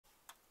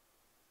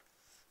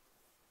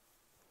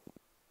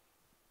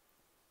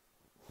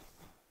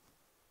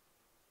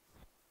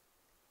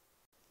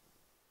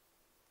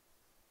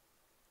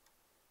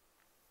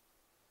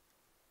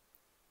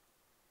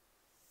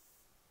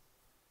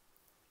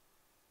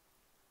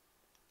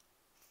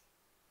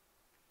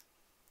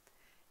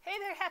Hey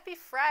there, happy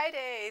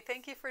Friday!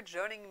 Thank you for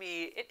joining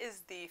me. It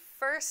is the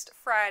first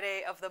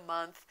Friday of the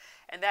month,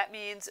 and that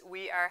means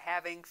we are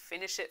having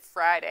Finish It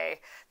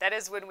Friday. That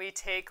is when we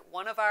take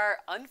one of our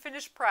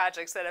unfinished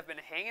projects that have been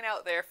hanging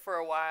out there for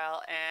a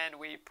while and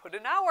we put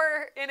an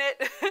hour in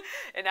it,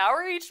 an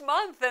hour each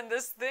month, and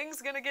this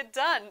thing's gonna get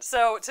done.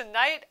 So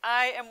tonight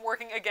I am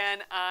working again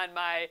on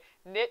my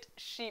knit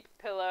sheep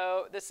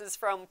pillow. This is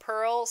from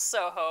Purl,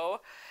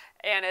 Soho.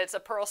 And it's a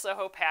Purl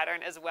Soho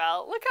pattern as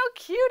well. Look how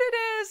cute it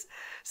is!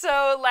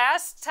 So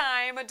last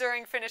time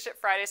during Finish It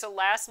Friday, so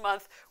last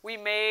month, we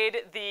made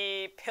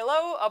the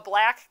pillow, a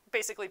black,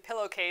 basically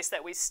pillowcase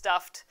that we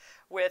stuffed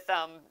with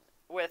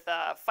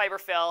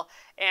fiberfill.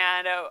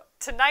 And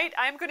tonight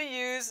I'm going to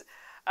use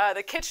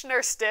the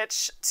Kitchener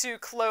stitch to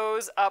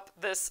close up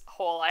this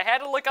hole. I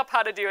had to look up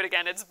how to do it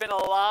again. It's been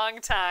a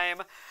long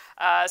time.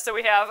 So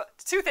we have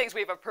two things.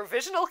 We have a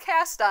provisional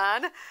cast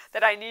on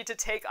that I need to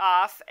take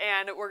off,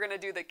 and we're going to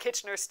do the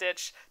Kitchener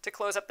stitch to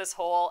close up this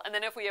hole. And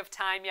then if we have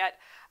time yet,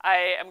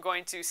 I am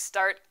going to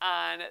start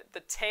on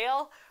the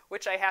tail,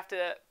 which I have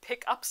to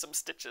pick up some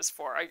stitches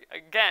for.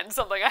 Again,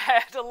 something I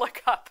had to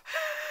look up.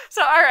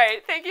 So, all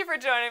right, thank you for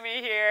joining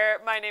me here.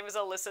 My name is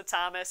Alyssa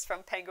Thomas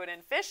from Penguin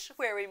and Fish,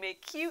 where we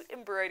make cute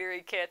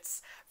embroidery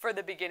kits for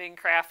the beginning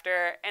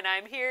crafter. And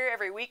I'm here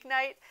every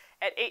weeknight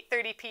at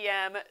 8:30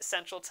 p.m.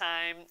 Central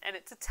Time, and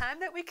it's a time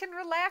that we can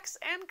relax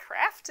and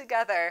craft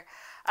together.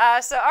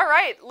 So, all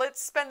right,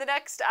 let's spend the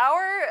next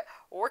hour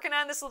working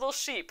on this little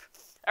sheep.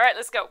 All right,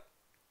 let's go.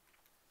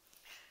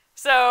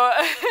 So,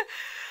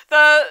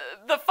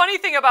 the funny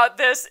thing about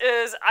this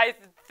is I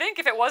think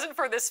if it wasn't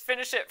for this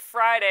Finish It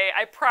Friday,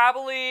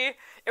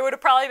 it would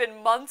have probably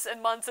been months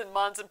and months and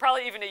months, and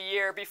probably even a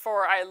year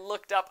before I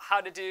looked up how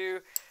to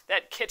do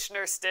that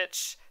Kitchener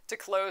stitch to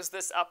close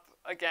this up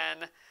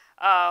again.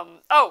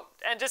 Oh,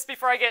 and just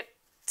before I get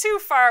too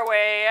far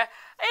away,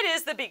 it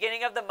is the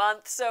beginning of the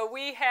month, so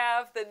we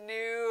have the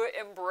new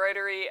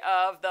embroidery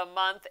of the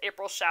month,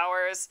 April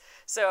Showers.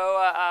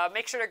 So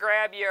make sure to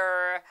grab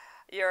your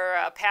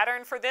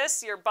pattern for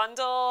this, your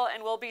bundle,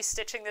 and we'll be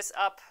stitching this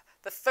up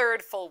the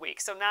third full week.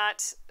 So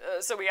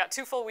so we got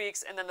 2 full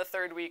weeks, and then the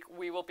third week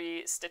we will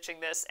be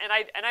stitching this. And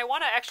I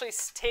want to actually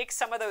take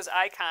some of those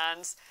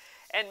icons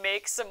and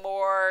make some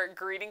more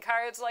greeting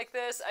cards like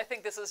this. I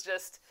think this is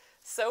just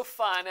so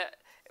fun.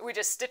 We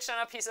just stitched on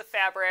a piece of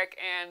fabric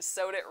and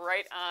sewed it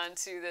right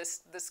onto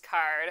this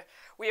card.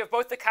 We have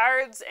both the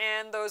cards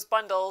and those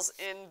bundles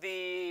in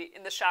the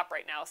shop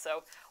right now,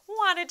 so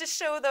wanted to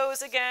show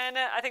those again.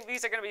 I think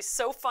these are going to be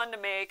so fun to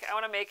make. I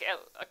want to make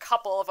a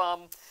couple of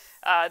them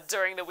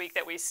during the week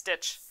that we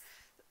stitch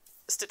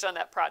on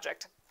that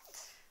project.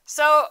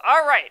 So,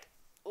 all right,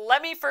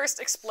 let me first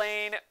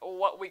explain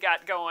what we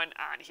got going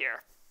on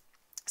here.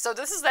 So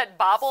this is that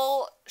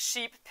Bobble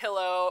sheep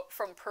pillow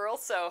from Purl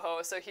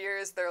Soho. So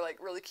here's their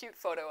really cute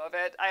photo of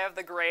it. I have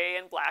the gray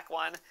and black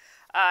one.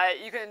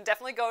 You can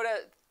definitely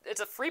it's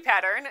a free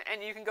pattern,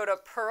 and you can go to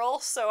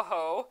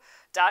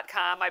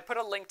purlsoho.com. I put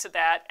a link to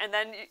that, and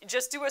then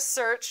just do a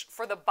search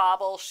for the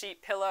Bobble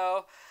sheep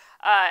pillow.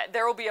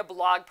 There will be a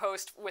blog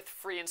post with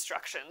free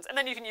instructions, and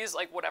then you can use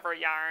whatever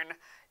yarn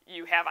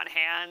you have on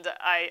hand.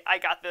 I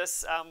got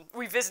this.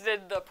 We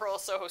visited the Purl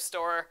Soho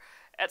store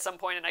at some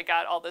point, and I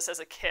got all this as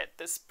a kit,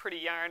 this pretty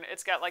yarn.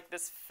 It's got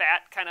this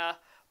fat kind of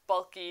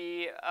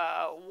bulky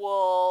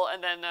wool,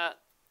 and then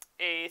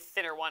a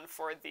thinner one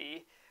for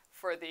the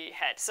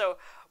head. So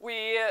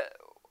I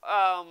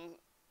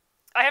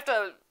have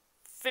to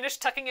finish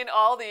tucking in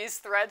all these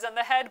threads on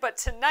the head, but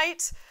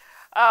tonight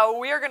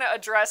we are going to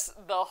address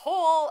the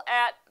hole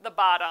at the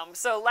bottom.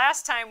 So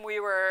last time we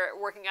were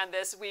working on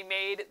this, we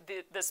made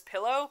this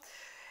pillow.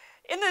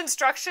 In the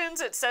instructions,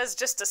 it says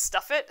just to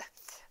stuff it,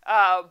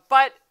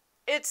 but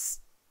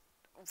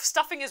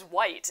stuffing is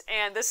white,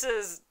 and this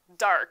is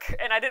dark,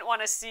 and I didn't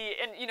want to see,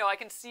 and I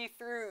can see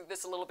through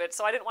this a little bit,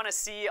 so I didn't want to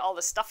see all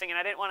the stuffing, and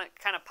I didn't want it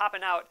kind of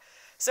popping out.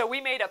 So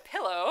we made a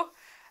pillow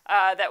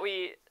that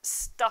we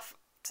stuffed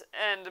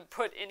and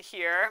put in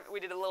here. We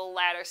did a little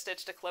ladder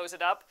stitch to close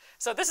it up.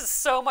 So this is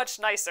so much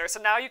nicer. So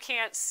now you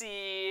can't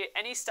see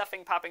any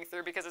stuffing popping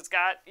through because it's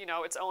got,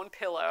 its own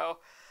pillow.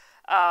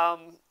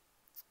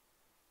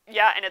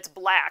 Yeah, and it's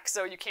black,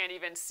 so you can't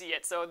even see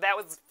it. So that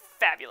was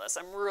fabulous.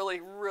 I'm really,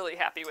 really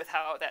happy with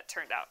how that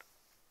turned out.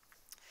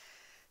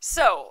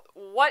 So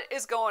what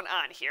is going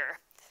on here?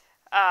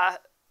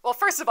 Well,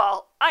 first of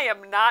all, I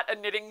am not a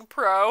knitting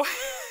pro.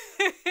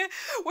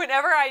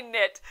 Whenever I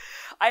knit,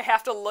 I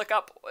have to look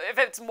up, if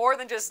it's more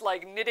than just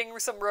knitting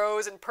some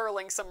rows and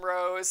purling some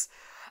rows,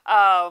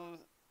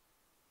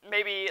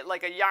 maybe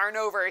a yarn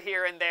over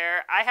here and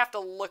there, I have to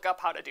look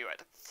up how to do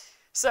it.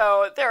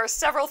 So there are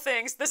several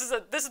things. This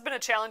has been a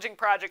challenging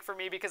project for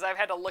me because I've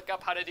had to look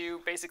up how to do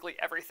basically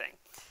everything.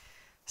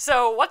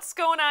 So what's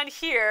going on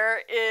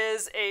here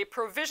is a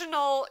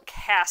provisional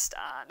cast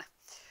on.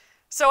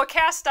 So a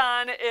cast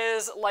on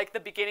is like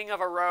the beginning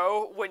of a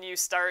row when you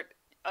start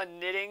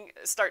knitting.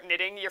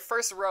 Your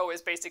first row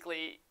is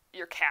basically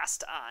your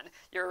cast on.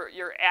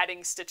 You're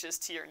adding stitches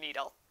to your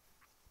needle.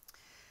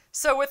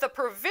 So with a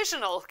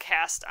provisional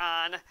cast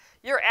on,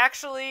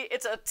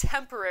 it's a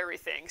temporary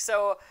thing.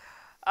 So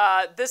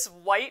this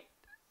white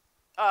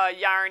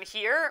yarn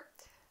here,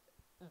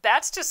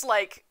 that's just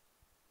like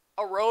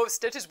a row of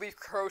stitches we've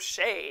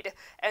crocheted,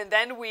 and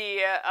then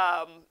we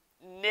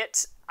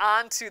knit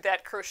onto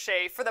that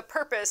crochet for the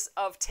purpose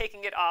of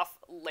taking it off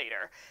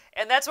later.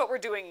 And that's what we're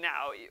doing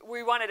now.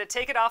 We wanted to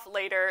take it off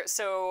later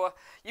so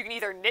you can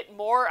either knit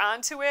more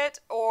onto it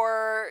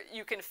or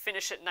you can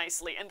finish it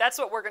nicely. And that's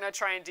what we're going to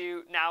try and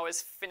do now,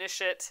 is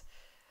finish it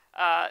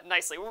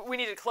nicely. We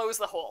need to close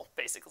the hole,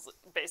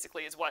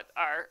 basically is what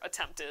our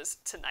attempt is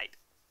tonight.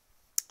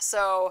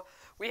 So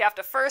we have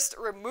to first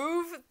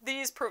remove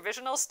these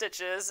provisional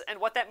stitches, and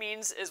what that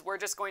means is we're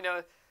just going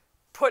to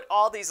put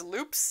all these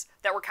loops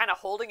that we're kind of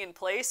holding in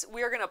place,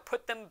 we are going to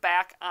put them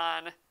back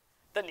on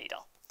the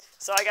needle.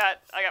 So I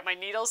got my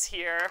needles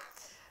here.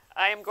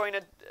 I am going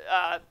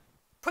to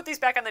put these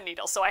back on the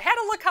needle. So I had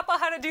to look up on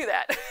how to do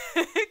that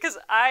because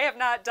I have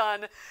not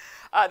done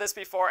this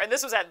before. And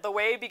this was at the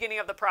way beginning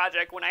of the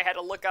project when I had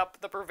to look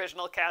up the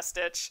provisional cast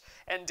stitch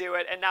and do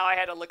it. And now I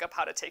had to look up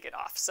how to take it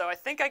off. So I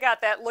think I got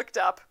that looked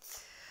up.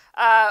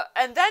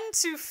 And then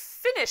to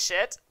finish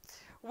it,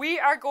 we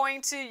are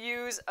going to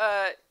use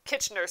a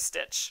Kitchener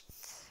stitch.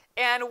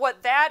 And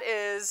what that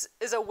is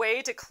a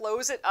way to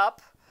close it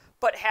up,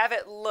 but have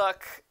it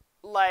look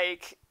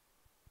like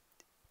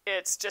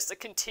it's just a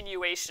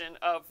continuation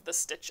of the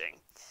stitching.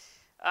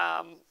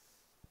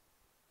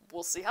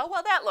 We'll see how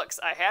well that looks.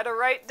 I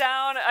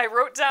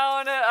wrote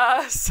down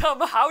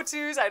some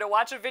how-tos. I had to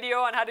watch a video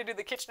on how to do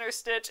the Kitchener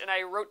stitch, and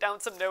I wrote down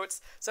some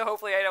notes, so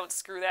hopefully I don't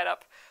screw that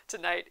up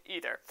tonight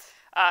either.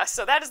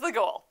 So that is the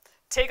goal.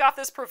 Take off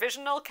this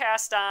provisional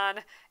cast on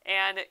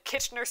and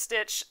Kitchener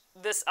stitch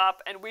this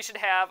up, and we should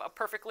have a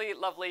perfectly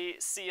lovely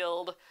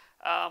sealed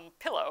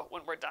pillow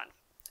when we're done.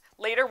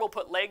 Later we'll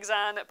put legs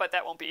on, but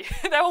that won't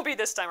be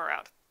this time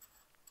around.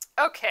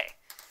 Okay,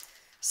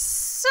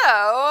 so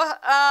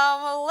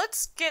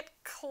let's get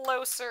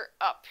closer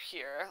up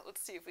here.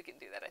 Let's see if we can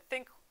do that. I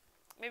think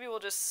maybe we'll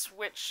just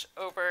switch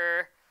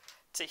over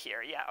to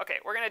here. Yeah, okay,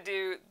 we're gonna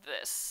do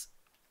this.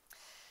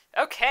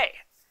 Okay.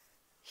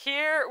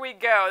 Here we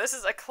go. This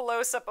is a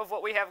close-up of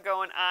what we have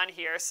going on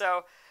here.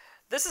 So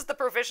this is the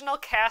provisional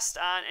cast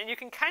on, and you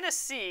can kind of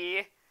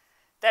see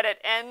that it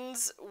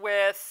ends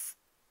with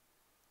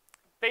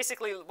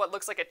basically what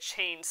looks like a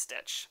chain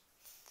stitch.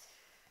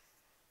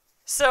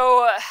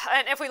 So,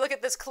 and if we look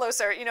at this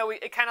closer, you know,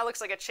 it kind of looks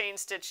like a chain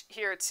stitch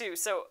here too.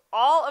 So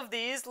all of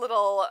these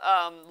little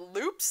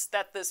loops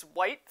that this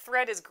white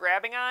thread is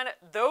grabbing on,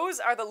 those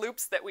are the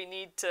loops that we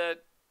need to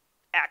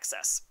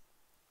access.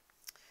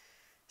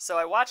 So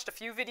I watched a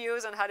few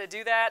videos on how to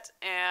do that,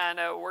 and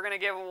we're going to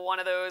give one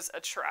of those a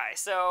try.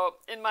 So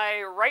in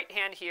my right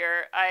hand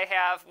here, I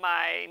have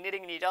my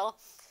knitting needle,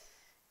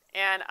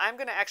 and I'm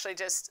going to actually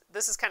just,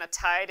 this is kind of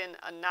tied in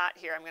a knot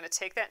here. I'm going to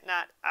take that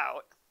knot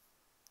out.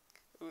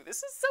 Ooh, this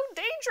is so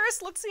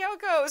dangerous. Let's see how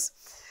it goes.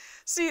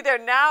 See there,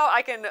 now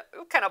I can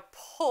kind of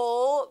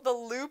pull the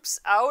loops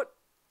out.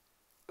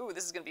 Ooh,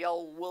 this is going to be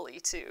all woolly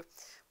too.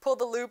 Pull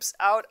the loops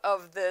out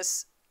of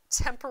this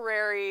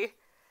temporary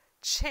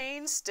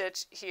chain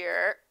stitch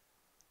here.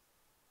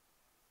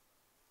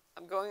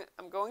 I'm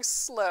going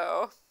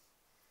slow.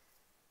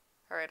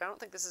 All right, I don't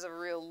think this is a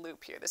real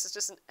loop here. This is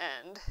just an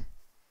end.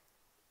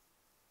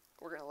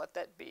 We're going to let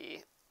that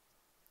be.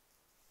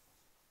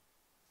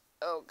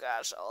 Oh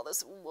gosh, all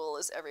this wool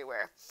is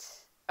everywhere.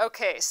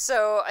 Okay,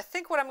 so I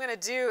think what I'm going to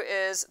do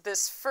is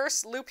this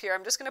first loop here,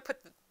 I'm just going to put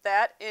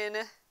that in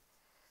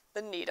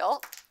the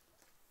needle,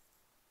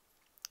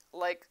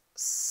 like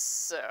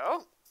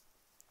so.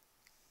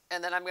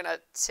 And then I'm going to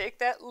take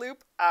that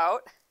loop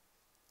out.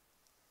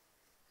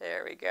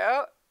 There we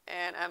go.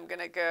 And I'm going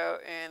to go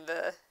in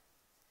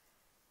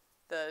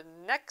the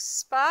next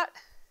spot.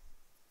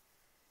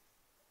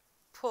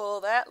 Pull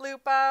that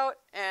loop out.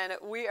 And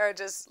we are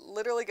just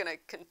literally going to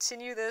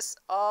continue this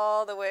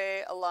all the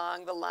way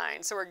along the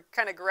line. So we're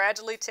kind of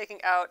gradually taking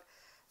out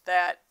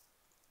that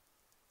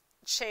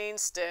chain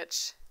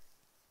stitch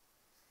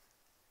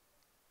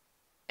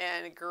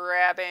and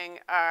grabbing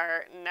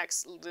our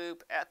next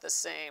loop at the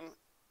same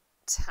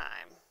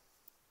time.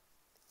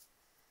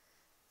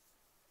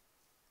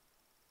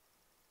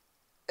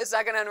 It's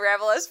not going to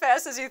unravel as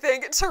fast as you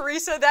think.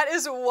 Teresa, that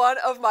is one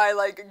of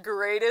my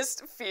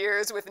greatest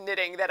fears with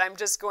knitting, that I'm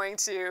just going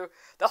to,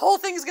 the whole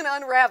thing's going to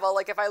unravel.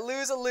 Like if I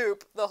lose a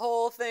loop, the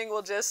whole thing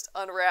will just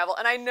unravel.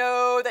 And I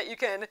know that you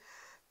can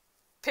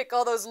pick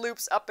all those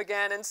loops up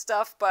again and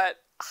stuff, but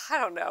I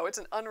don't know, it's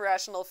an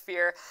irrational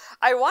fear.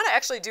 I want to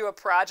actually do a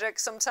project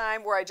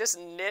sometime where I just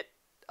knit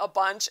a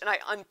bunch and I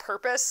on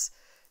purpose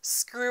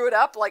screw it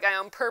up, like I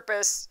on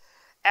purpose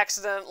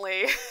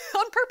accidentally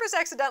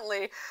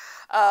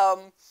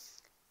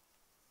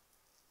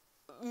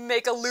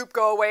make a loop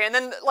go away, and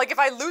then if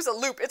I lose a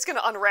loop, it's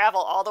gonna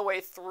unravel all the way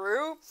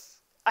through.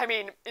 I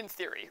mean, in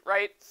theory,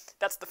 right?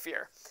 That's the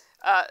fear.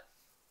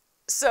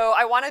 So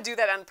I want to do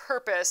that on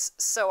purpose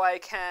so I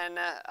can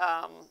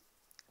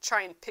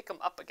try and pick them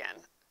up again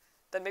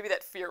then maybe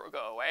that fear will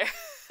go away.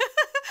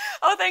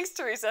 Oh, thanks,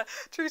 Teresa.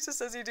 Teresa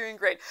says you're doing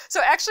great.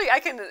 So actually, I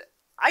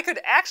could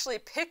actually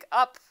pick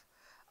up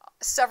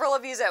several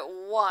of these at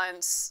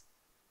once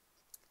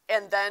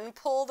and then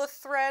pull the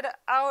thread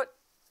out.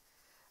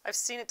 I've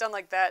seen it done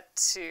like that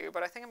too,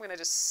 but I think I'm going to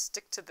just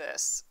stick to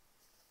this.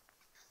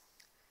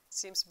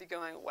 Seems to be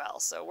going well.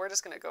 So we're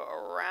just going to go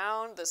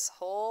around this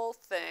whole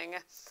thing.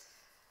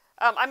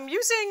 I'm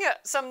using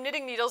some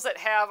knitting needles that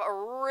have a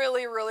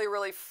really, really,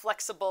 really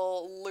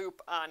flexible loop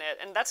on it,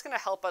 and that's going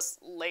to help us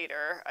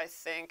later, I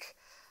think.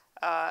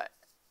 And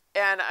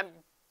I'm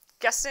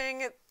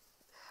guessing,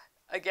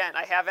 again,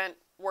 I haven't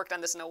worked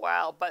on this in a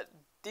while, but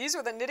these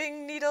are the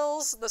knitting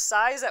needles, the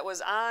size that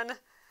was on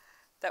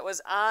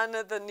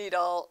the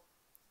needle.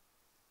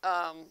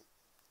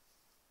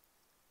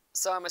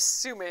 So I'm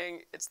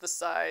assuming it's the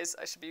size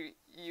I should be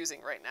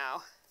using right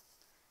now.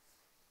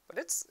 But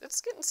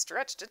it's getting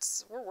stretched.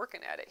 We're working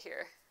at it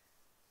here.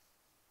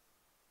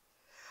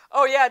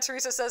 Oh yeah,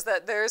 Teresa says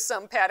that there's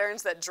some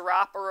patterns that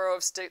drop a row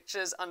of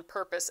stitches on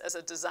purpose as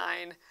a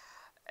design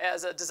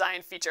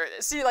feature.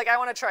 See, like I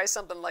want to try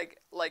something like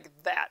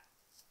that.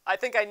 I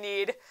think I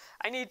need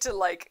to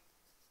like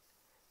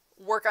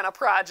work on a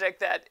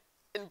project that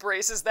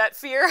embraces that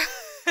fear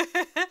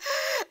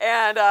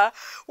and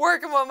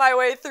work my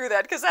way through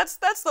that, because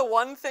that's the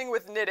one thing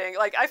with knitting.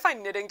 Like I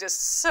find knitting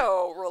just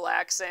so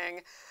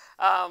relaxing.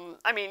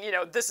 I mean, you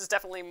know, this is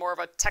definitely more of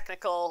a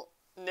technical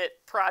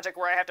knit project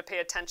where I have to pay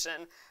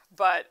attention,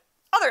 but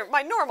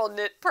my normal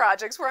knit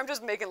projects where I'm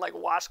just making like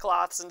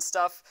washcloths and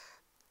stuff,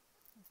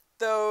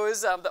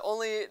 those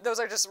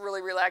are just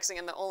really relaxing,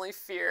 and the only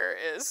fear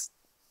is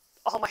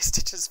all my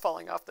stitches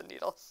falling off the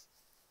needle.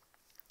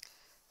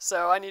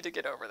 So I need to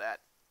get over that.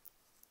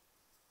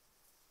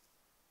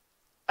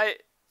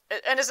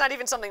 And it's not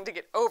even something to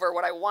get over.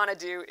 What I want to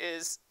do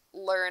is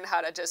learn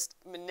how to just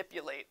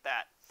manipulate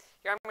that.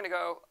 Here, I'm going to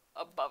go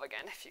above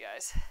again if you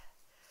guys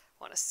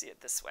want to see it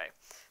this way.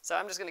 So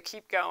I'm just going to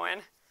keep going.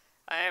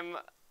 I'm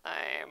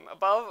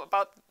above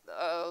about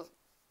a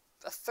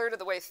third of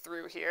the way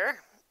through here.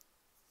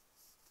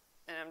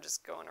 And I'm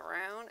just going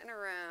around and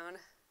around.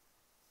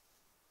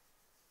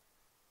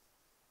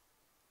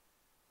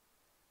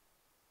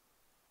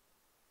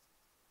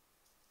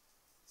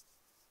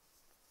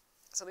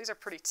 So these are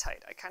pretty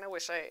tight. I kind of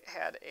wish I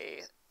had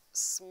a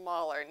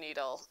smaller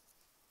needle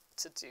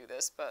to do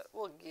this, but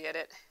we'll get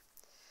it.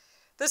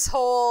 This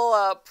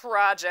whole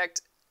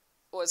project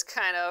was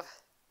kind of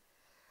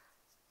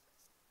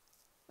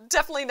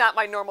definitely not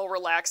my normal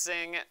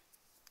relaxing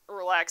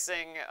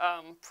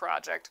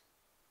project.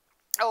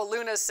 Oh,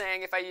 Luna's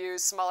saying if I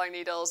use smaller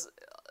needles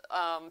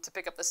to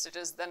pick up the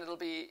stitches, then it'll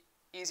be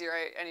easier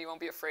and you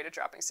won't be afraid of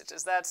dropping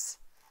stitches. That's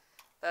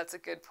a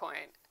good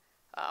point.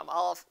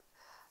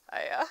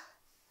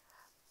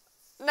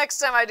 Next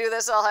time I do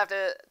this, I'll have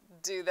to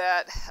do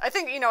that. I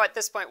think, you know, at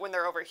this point when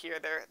they're over here,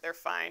 they're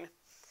fine.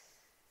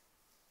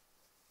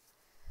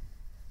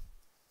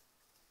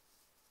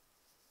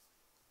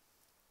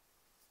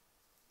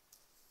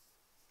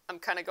 I'm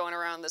kind of going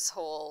around this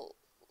whole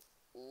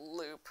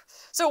loop.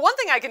 So one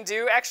thing I can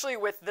do actually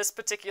with these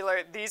particular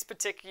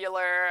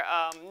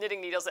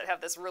knitting needles that have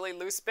this really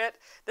loose bit,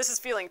 this is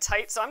feeling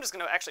tight, so I'm just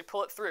going to actually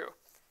pull it through.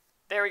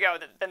 There we go.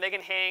 Then they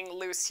can hang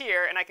loose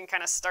here, and I can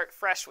kind of start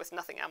fresh with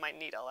nothing on my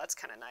needle. That's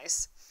kind of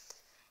nice.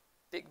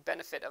 Big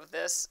benefit of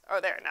this. Oh,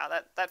 there. Now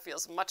that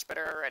feels much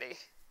better already.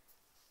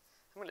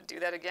 I'm going to do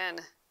that again.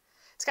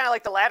 It's kind of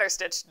like the ladder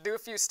stitch. Do a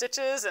few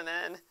stitches, and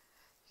then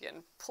you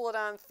can pull it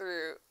on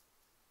through.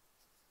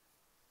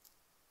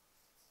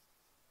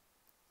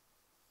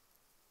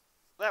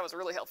 That was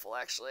really helpful,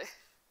 actually.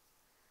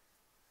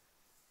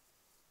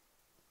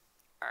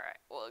 All right,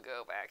 we'll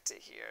go back to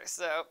here.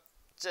 So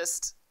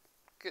just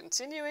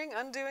continuing,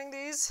 undoing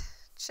these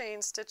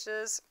chain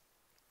stitches.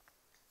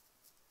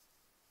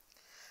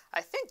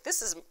 I think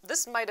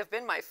this might have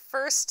been my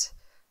first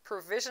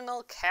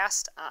provisional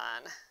cast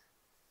on.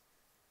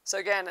 So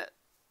again,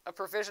 a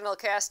provisional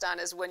cast on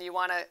is when you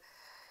want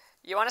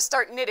to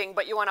start knitting,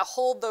 but you want to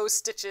hold those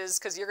stitches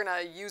because you're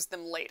going to use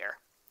them later.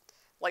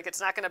 Like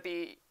it's not going to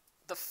be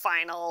the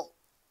final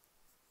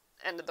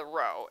end of the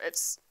row.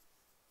 It's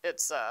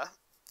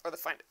or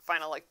the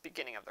final like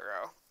beginning of the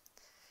row.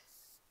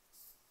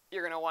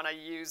 You're going to want to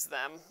use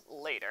them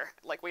later,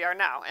 like we are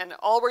now. And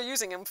all we're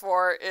using them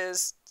for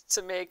is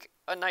to make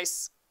a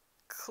nice,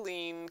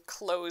 clean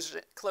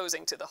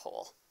closing to the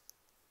hole.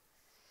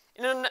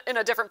 In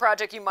a different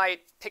project, you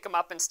might pick them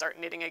up and start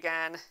knitting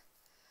again,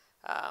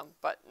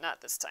 but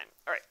not this time.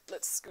 All right,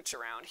 let's scooch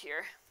around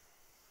here.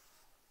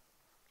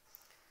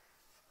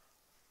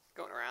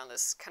 Going around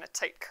this kind of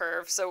tight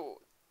curve.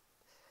 So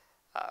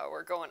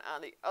we're going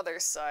on the other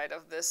side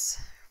of this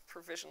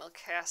provisional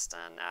cast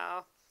on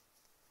now.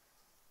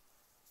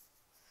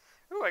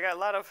 Ooh, I got a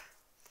lot of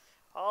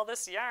all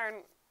this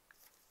yarn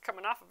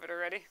coming off of it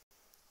already. I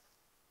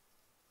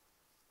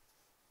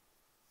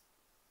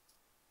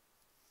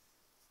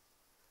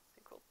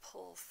think we'll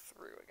pull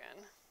through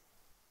again.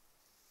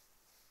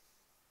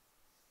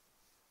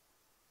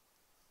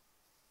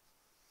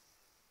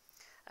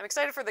 I'm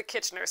excited for the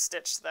Kitchener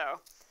stitch though.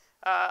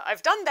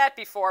 I've done that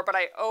before, but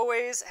I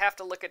always have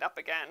to look it up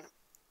again.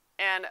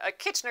 And a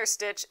Kitchener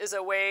stitch is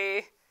a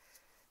way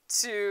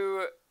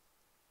to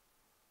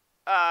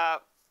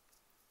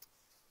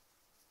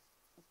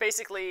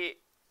basically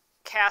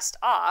cast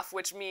off,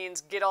 which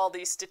means get all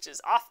these stitches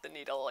off the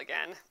needle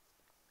again,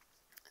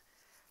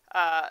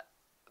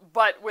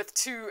 but with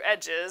two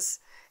edges,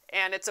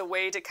 and it's a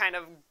way to kind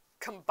of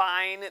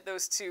combine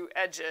those two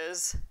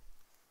edges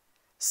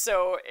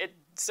so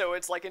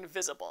it's like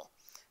invisible.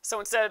 So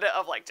instead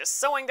of like just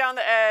sewing down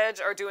the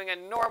edge or doing a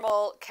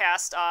normal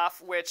cast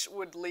off, which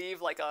would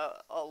leave like a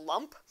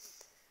lump,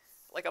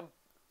 like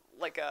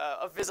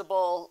a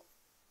visible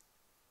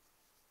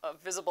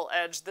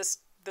edge, this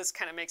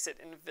kind of makes it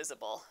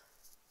invisible,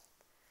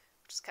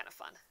 which is kind of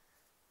fun.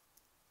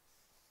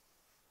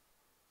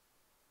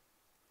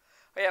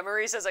 Oh yeah,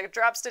 Marie says, like,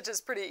 drop stitch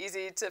is pretty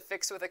easy to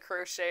fix with a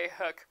crochet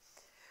hook.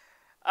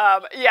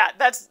 Yeah,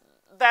 that's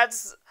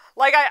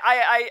like,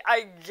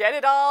 I get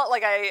it all.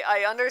 Like,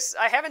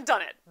 I haven't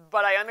done it,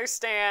 but I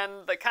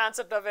understand the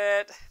concept of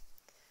it.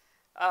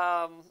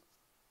 I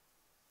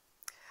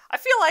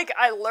feel like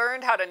I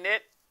learned how to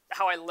knit,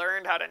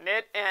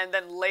 and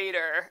then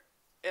later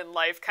in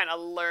life kind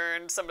of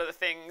learned some of the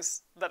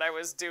things that I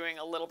was doing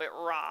a little bit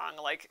wrong,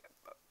 like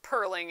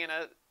purling in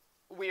a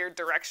weird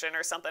direction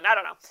or something. I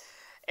don't know.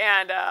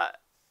 And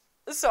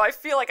so I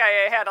feel like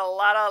I had a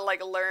lot of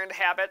like learned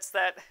habits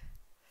that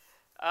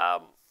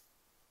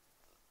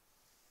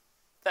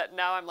that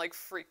now I'm like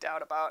freaked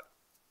out about.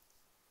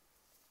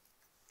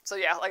 So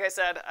yeah, like I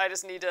said, I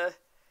just need to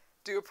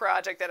do a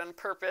project that on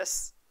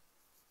purpose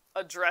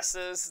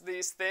addresses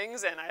these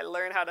things, and I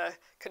learn how to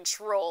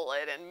control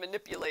it and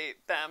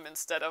manipulate them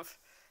instead of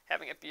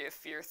having it be a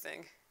fear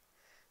thing.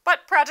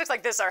 But projects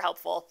like this are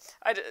helpful.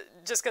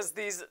 Just because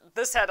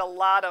this had a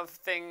lot of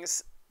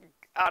things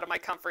out of my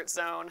comfort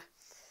zone,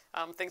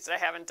 things that I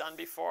haven't done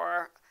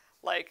before,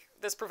 like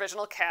this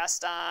provisional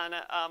cast on,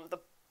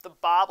 the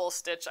bobble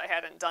stitch I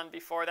hadn't done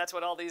before. That's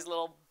what all these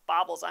little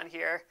bobbles on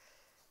here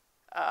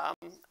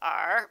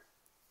are.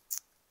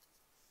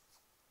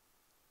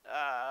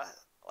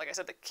 Like I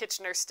said, the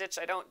Kitchener stitch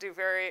I don't do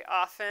very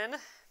often.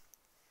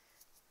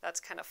 That's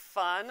kind of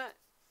fun.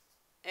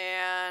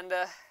 And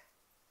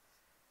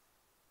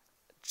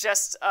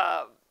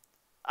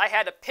I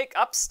had to pick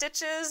up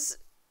stitches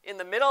in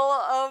the middle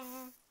of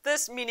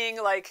this, meaning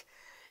like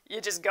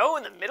you just go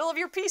in the middle of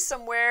your piece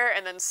somewhere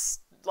and then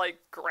like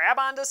grab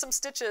onto some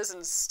stitches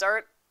and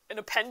start an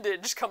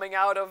appendage coming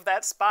out of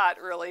that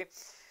spot, really.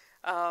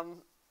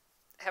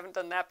 Haven't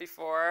done that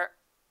before.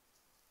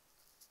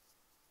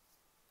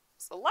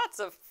 So lots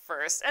of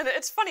firsts. And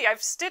it's funny,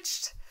 I've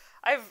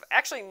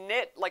actually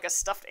knit like a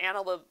stuffed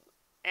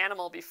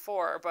animal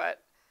before,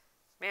 but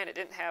man, it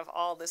didn't have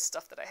all this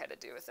stuff that I had to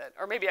do with it.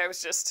 Or maybe I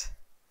just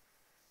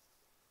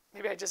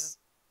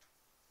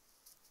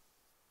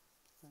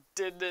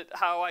did it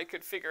how I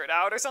could figure it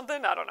out or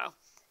something. I don't know.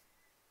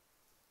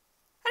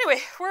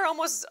 Anyway, we're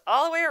almost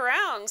all the way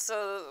around,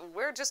 so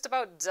we're just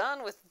about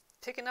done with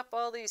picking up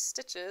all these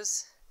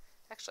stitches.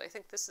 Actually, I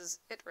think this is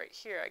it right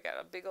here. I got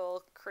a big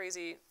old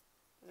crazy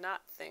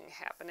knot thing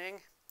happening.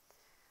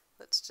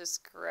 Let's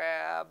just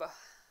grab,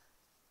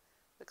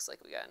 looks like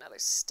we got another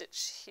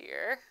stitch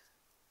here.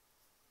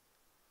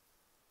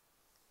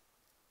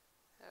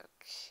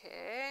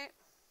 Okay.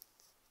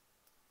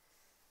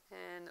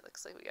 And it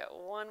looks like we got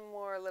one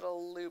more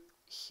little loop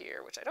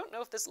here, which I don't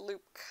know if this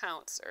loop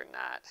counts or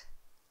not.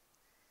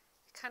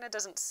 It kind of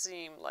doesn't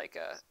seem like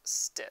a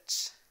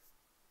stitch.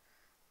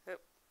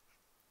 Oop.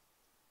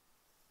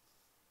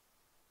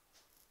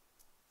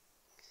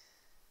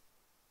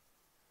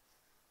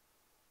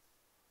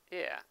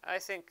 Yeah, I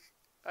think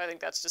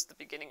that's just the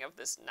beginning of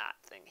this knot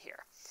thing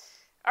here.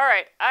 All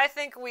right, I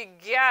think we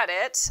got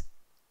it.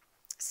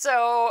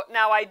 So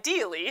now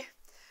ideally,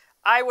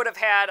 I would have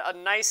had a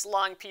nice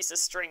long piece of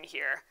string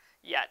here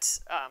yet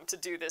to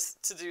do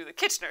the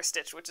Kitchener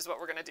stitch, which is what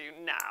we're going to do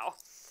now.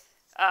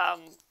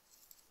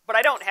 But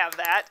I don't have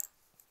that,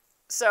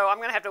 so I'm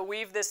going to have to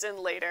weave this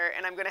in later,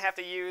 and I'm going to have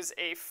to use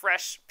a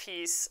fresh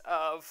piece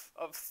of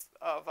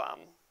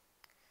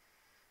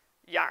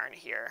yarn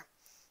here.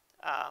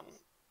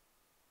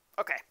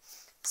 Okay,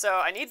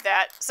 so I need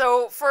that.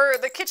 So for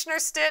the Kitchener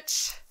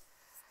stitch,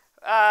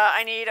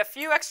 I need a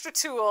few extra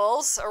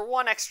tools, or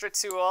one extra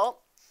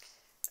tool.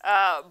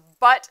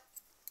 But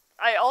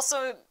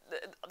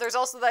there's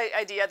also the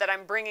idea that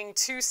I'm bringing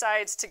two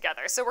sides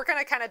together. So we're going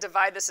to kind of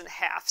divide this in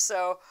half.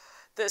 So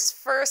this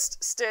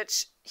first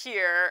stitch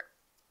here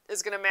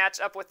is going to match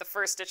up with the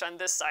first stitch on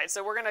this side.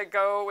 So we're going to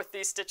go with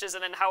these stitches,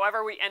 and then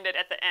however we end it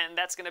at the end,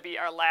 that's going to be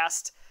our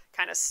last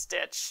kind of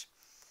stitch.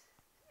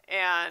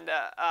 And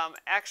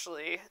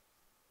actually,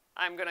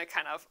 I'm going to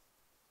kind of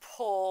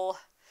pull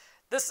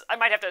this. I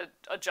might have to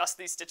adjust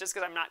these stitches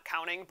because I'm not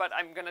counting, but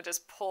I'm going to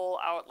just pull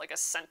out like a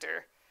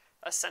center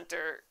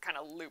kind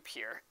of loop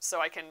here,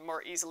 so I can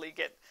more easily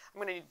get, I'm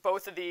going to need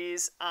both of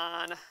these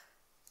on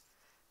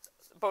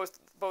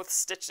both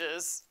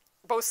stitches,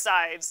 both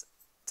sides,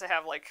 to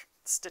have like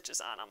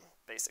stitches on them,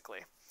 basically.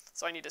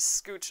 So I need to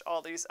scooch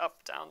all these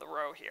up down the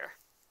row here.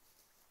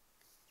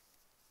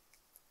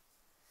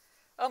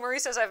 Oh, Marie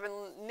says, I've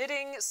been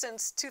knitting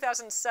since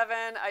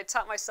 2007. I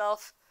taught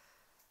myself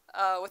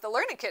with a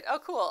learning kit. Oh,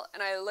 cool.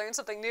 And I learn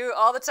something new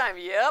all the time.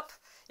 Yep.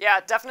 Yeah,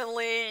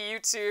 definitely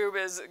YouTube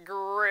is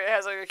great,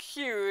 has a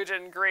huge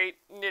and great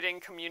knitting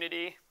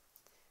community.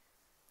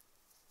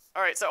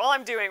 All right, so all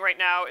I'm doing right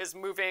now is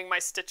moving my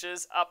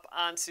stitches up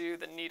onto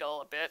the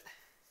needle a bit.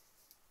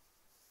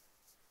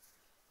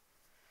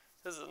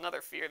 This is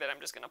another fear that I'm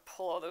just going to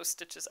pull all those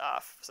stitches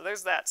off. So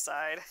there's that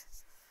side.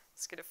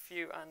 Let's get a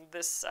few on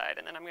this side,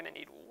 and then I'm going to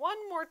need one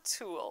more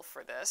tool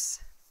for this.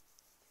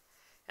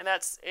 And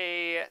that's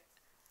a,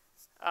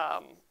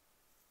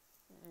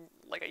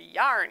 like a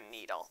yarn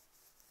needle.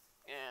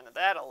 And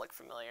that'll look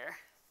familiar.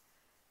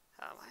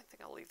 I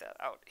think I'll leave that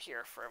out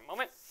here for a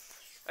moment.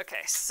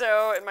 Okay,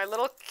 so in my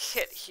little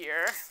kit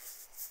here,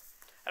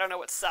 I don't know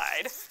what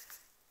side.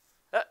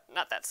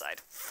 Not that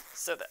side.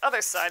 So the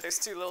other side, there's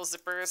two little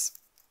zippers.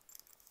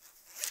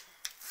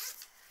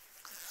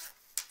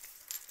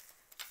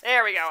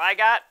 There we go. I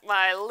got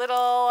my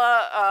little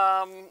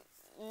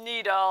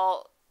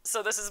needle.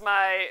 So this is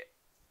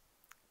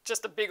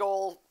just a big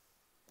old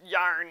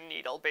yarn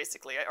needle,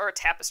 basically, or a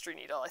tapestry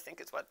needle, I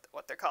think is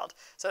what they're called.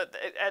 So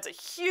it adds a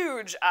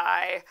huge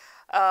eye.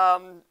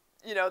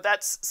 You know,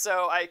 that's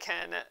so I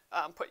can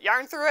put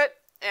yarn through it.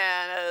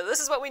 And this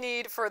is what we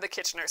need for the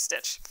Kitchener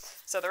stitch.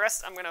 So the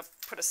rest I'm going to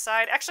put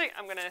aside. Actually,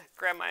 I'm going to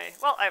grab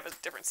well, I have a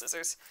different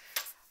scissors.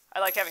 I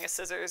like having a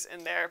scissors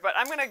in there, but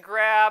I'm going to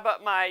grab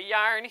my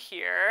yarn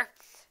here,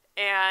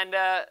 and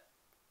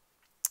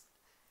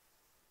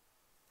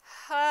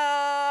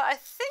I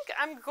think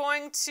I'm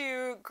going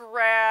to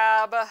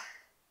grab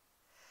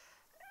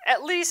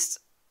at least,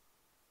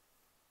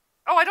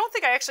 oh, I don't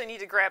think I actually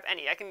need to grab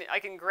any. I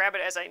can grab it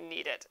as I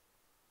need it.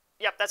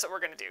 Yep, that's what we're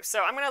going to do.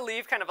 So I'm going to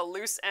leave kind of a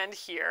loose end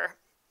here,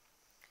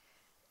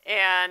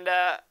 and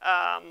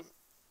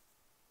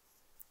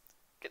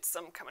get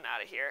some coming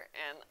out of here,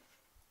 and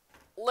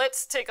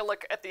let's take a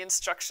look at the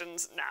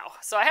instructions now.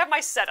 So I have my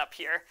setup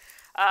here.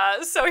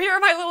 So here are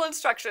my little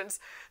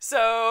instructions.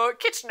 So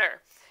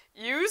Kitchener,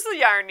 use the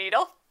yarn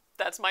needle.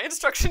 That's my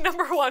instruction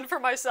number 1 for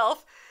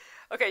myself.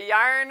 Okay,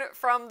 yarn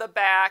from the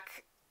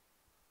back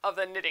of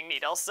the knitting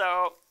needle.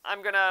 So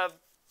I'm going to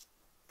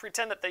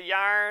pretend that the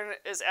yarn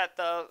is at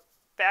the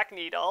back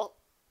needle.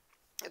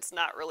 It's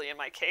not really in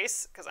my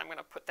case because I'm going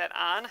to put that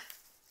on.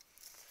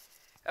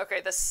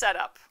 Okay, the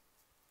setup.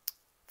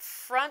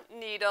 Front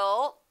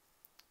needle,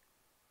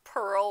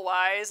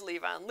 purl-wise,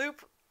 leave on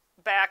loop,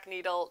 back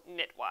needle,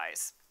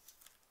 knit-wise.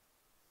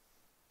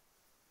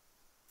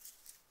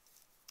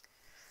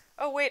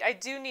 Oh wait, I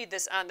do need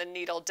this on the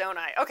needle, don't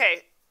I?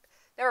 Okay,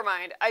 never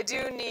mind. I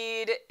do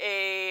need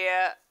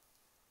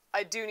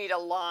a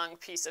long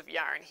piece of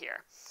yarn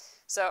here.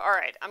 So, all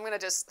right, I'm gonna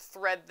just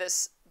thread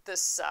this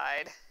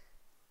side.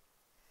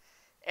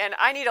 And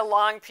I need a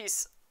long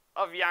piece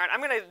of yarn. I'm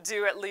gonna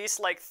do at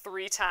least like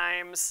 3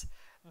 times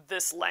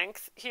this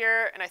length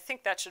here, and I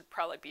think that should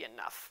probably be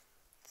enough.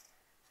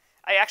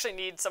 I actually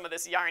need some of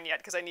this yarn yet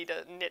because I need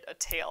to knit a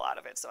tail out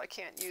of it, so I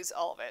can't use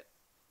all of it.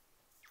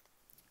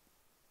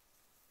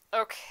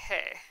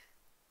 Okay.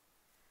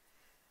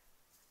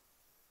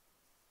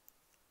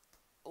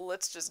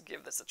 Let's just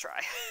give this a try.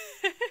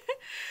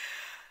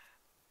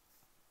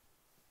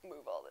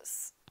 Move all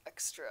this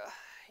extra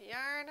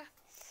yarn.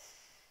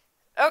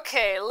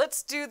 Okay,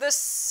 let's do the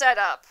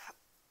setup.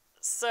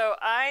 So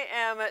I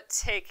am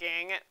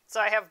so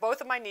I have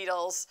both of my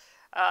needles,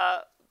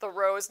 the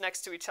rows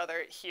next to each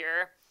other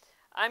here.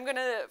 I'm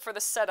gonna, for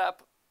the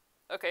setup,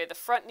 okay, the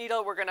front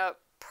needle we're gonna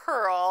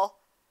purl.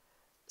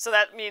 So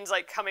that means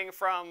like coming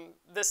from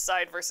this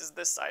side versus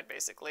this side,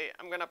 basically.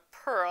 I'm gonna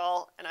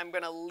purl, and I'm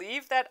gonna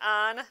leave that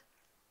on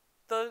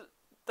the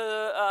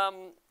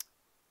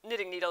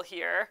knitting needle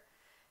here.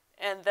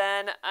 And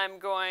then I'm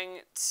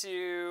going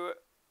to,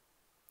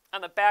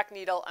 on the back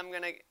needle, I'm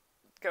gonna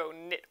go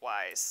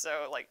knitwise,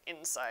 so like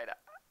inside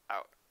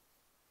out.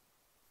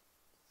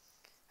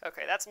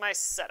 Okay, that's my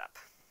setup.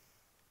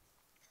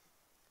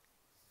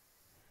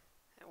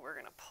 And we're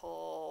gonna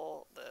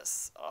pull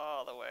this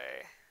all the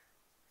way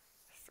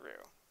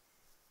through.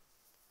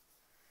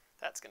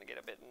 That's gonna get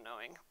a bit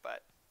annoying,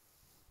 but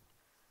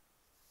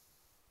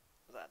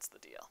that's the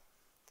deal.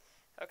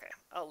 Okay,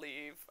 I'll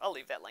leave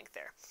that length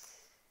there.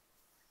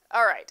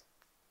 All right,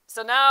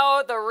 so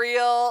now the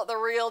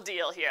real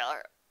deal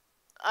here.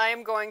 I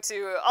am going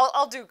to,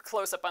 I'll do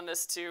close up on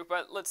this too,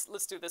 but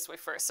let's do it this way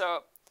first.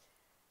 So,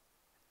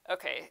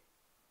 okay,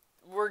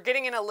 we're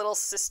getting in a little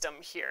system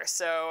here.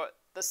 So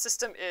the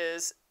system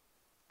is,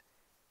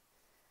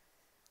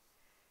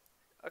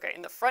 okay,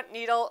 in the front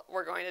needle,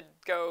 we're going to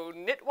go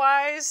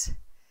knitwise,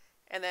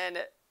 and then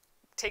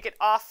take it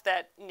off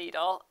that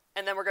needle,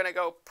 and then we're going to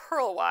go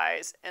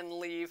purlwise and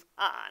leave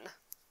on.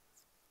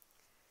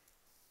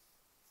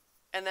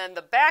 And then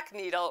the back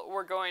needle,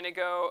 we're going to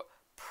go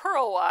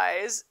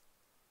purlwise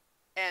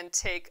and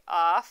take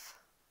off.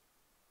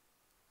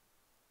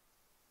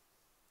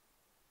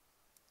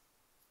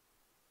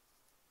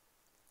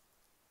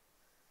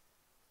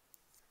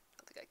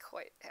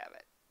 quite have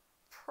it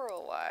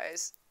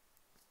purlwise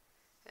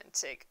and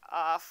take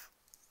off,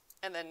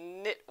 and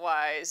then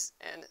knitwise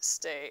and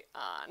stay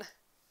on.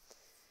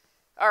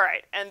 All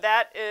right, and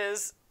that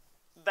is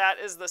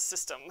the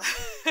system.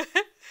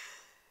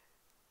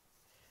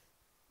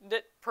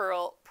 Knit,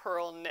 purl,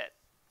 purl, knit.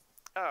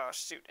 Oh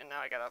shoot, and now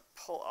I gotta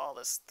pull all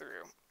this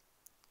through.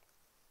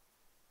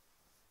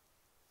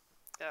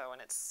 Oh,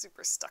 and it's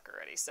super stuck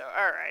already, so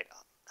all right,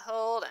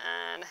 hold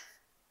on.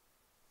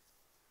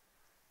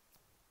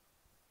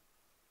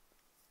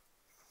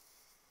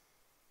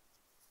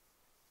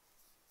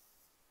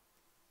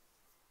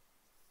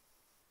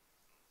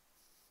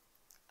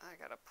 I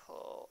gotta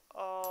pull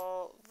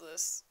all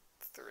this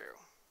through.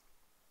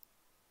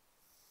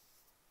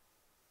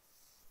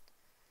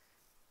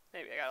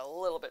 Maybe I got a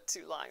little bit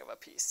too long of a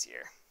piece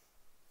here.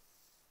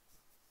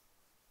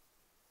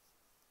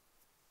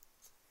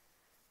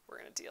 We're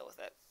gonna deal with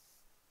it.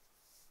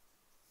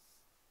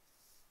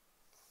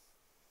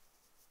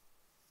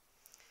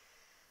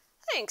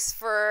 Thanks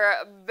for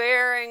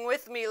bearing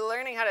with me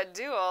learning how to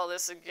do all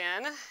this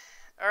again.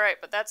 All right,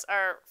 but that's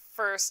our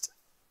first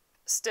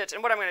stitch,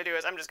 and what I'm going to do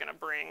is I'm just going to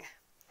bring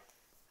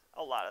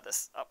a lot of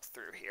this up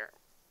through here.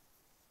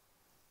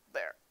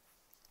 There.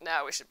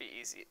 Now we should be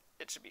easy.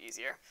 It should be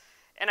easier.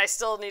 And I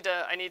still need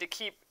to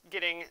keep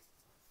getting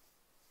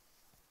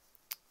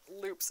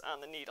loops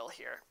on the needle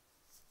here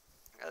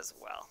as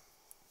well.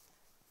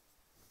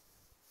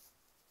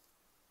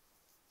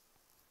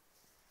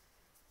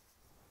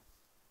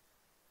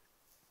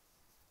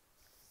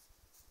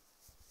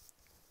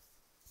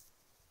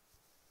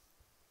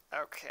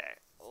 Okay,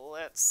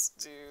 let's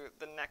do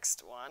the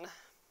next one.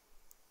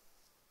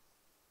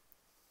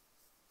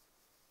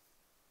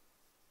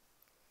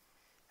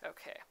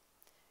 Okay,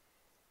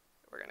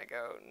 we're gonna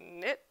go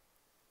knit,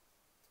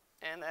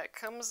 and that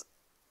comes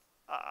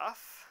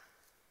off.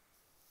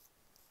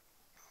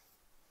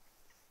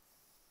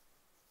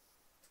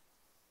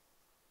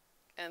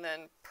 And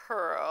then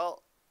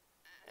purl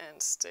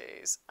and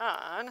stays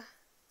on.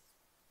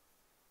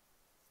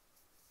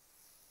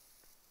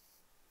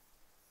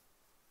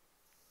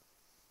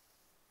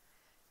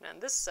 And on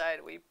this side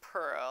we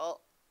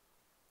purl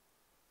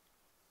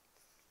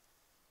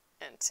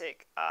and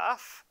take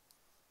off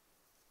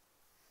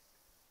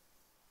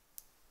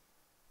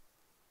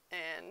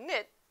and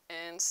knit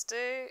and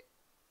stay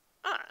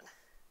on.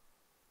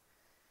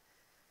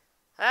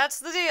 That's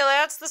the deal,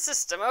 that's the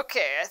system.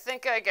 Okay, I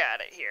think I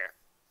got it here.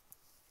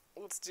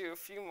 Let's do a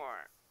few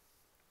more.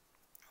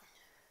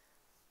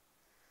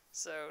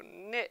 So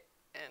knit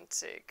and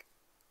take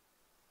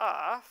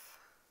off.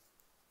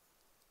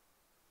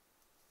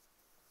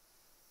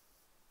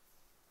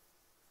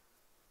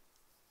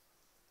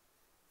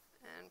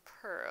 And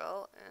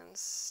purl and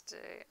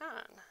stay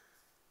on.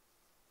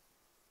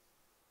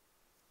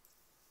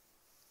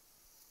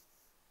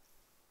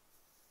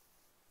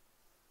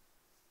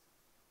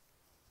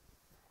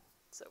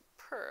 So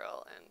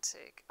purl and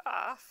take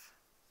off.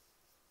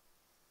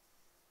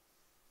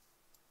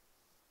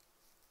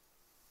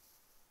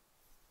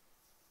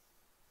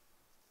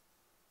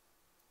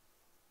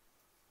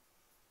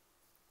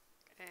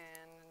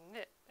 And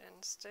knit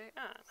and stay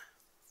on.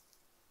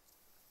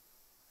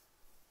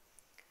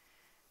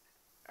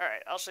 All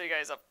right, I'll show you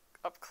guys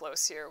up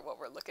close here what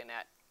we're looking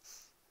at.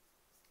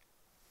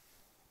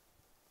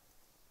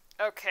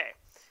 Okay,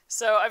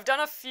 so I've done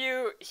a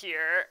few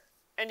here,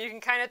 and you can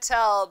kind of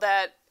tell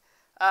that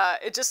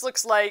it just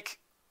looks like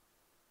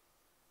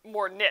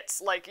more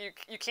knits. Like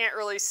you can't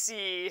really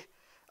see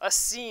a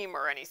seam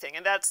or anything,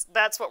 and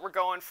that's what we're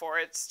going for.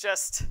 It's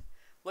just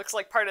looks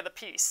like part of the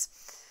piece.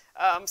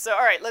 So all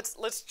right,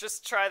 let's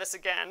just try this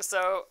again.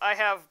 So I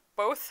have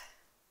both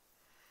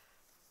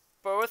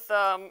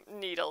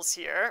needles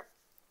here.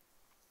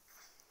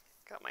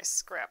 Got my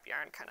scrap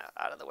yarn kind of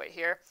out of the way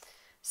here.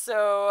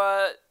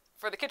 So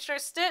for the Kitchener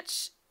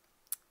stitch,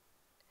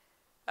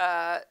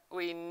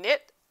 we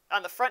knit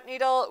on the front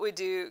needle. We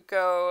do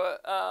go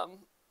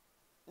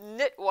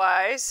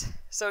knitwise.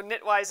 So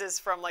knitwise is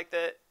from like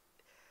the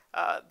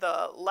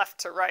left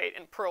to right,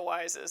 and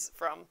purlwise is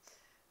from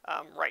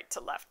right to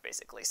left,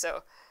 basically.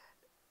 So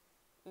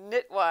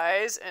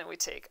knitwise, and we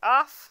take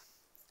off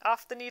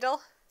the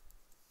needle.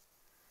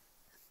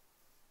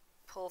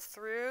 Pull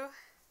through,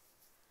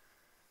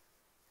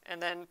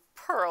 and then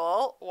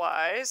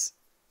purlwise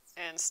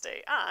and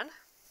stay on.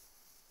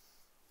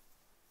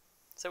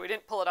 So we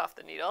didn't pull it off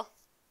the needle.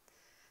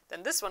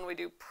 Then this one we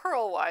do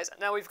purlwise.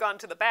 Now we've gone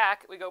to the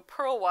back, we go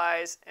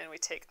purlwise and we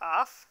take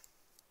off.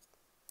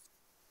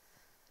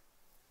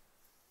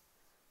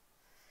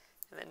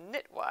 And then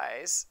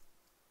knitwise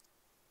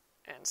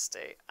and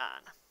stay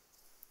on.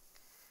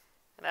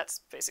 And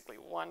that's basically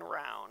one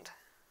round.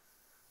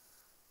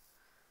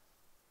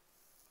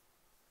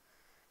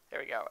 There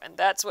we go. And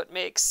that's what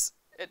makes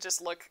it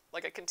just look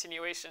like a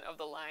continuation of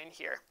the line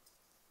here.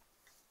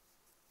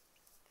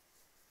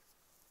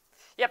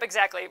 Yep,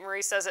 exactly.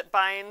 Marie says it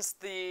binds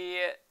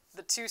the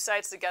two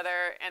sides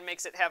together and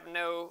makes it have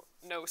no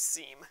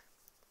seam.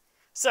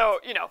 So,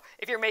 you know,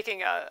 if you're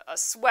making a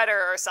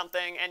sweater or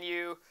something and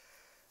you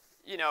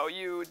you know,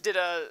 you did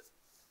a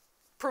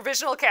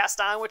provisional cast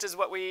on, which is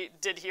what we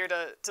did here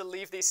to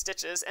leave these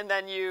stitches, and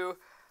then you,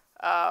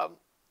 well,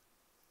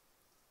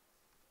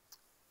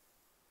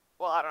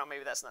 I don't know,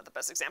 maybe that's not the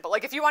best example.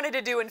 Like if you wanted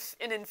to do an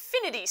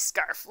infinity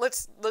scarf,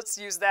 let's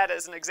use that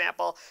as an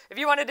example. If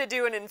you wanted to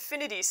do an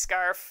infinity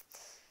scarf,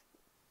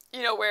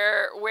 you know,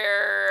 where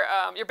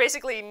you're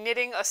basically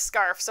knitting a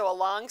scarf, so a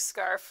long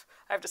scarf.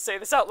 I have to say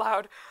this out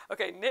loud.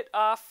 Okay, knit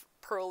off,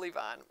 purl, leave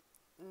on.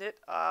 Knit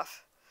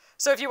off.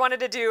 So if you wanted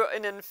to do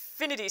an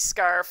infinity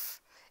scarf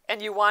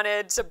and you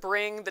wanted to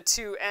bring the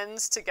two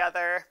ends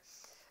together,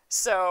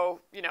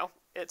 so, you know,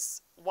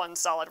 it's one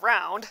solid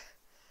round,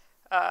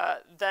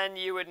 then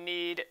you would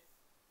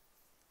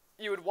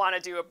want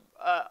to do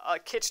a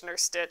Kitchener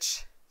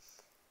stitch,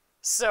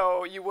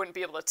 so you wouldn't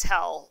be able to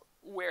tell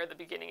where the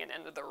beginning and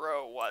end of the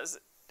row was.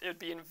 It would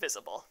be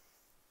invisible.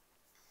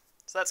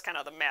 So that's kind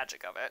of the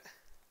magic of it.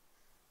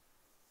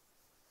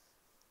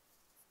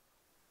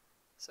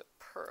 So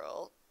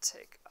purl,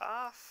 take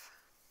off,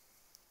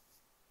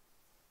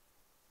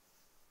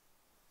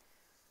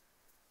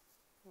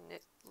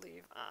 knit,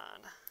 leave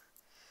on.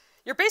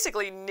 You're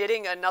basically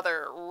knitting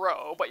another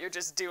row, but you're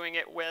just doing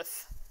it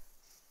with,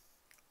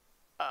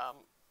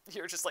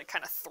 you're just like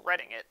kind of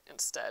threading it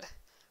instead.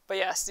 But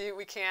yeah, see,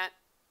 we can't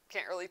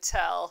really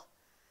tell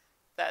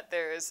that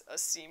there's a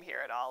seam here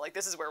at all. Like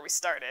this is where we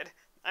started.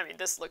 I mean,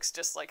 this looks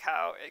just like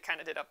how it kind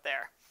of did up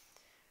there.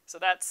 So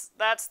that's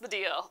the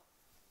deal.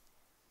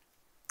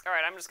 All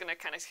right, I'm just gonna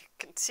kind of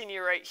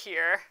continue right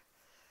here.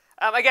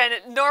 Again,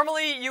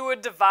 normally you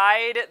would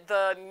divide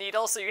the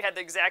needle so you had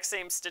the exact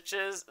same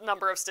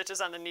number of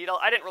stitches on the needle.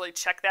 I didn't really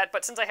check that,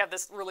 but since I have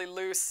this really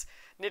loose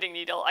knitting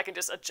needle, I can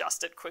just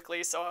adjust it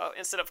quickly. So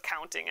instead of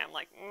counting, I'm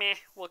like, meh,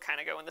 we'll kind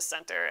of go in the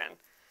center and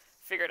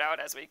figure it out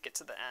as we get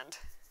to the end.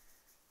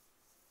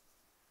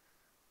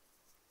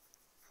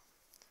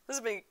 This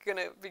is going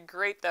to be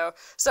great, though.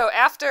 So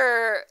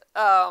after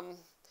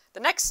the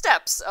next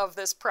steps of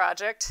this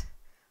project,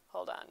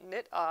 hold on,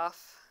 knit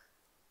off.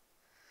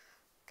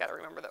 Got to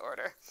remember the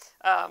order.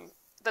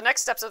 The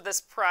next steps of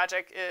this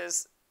project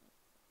is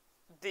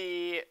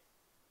the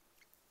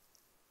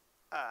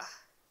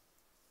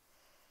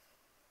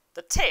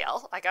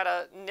tail. I got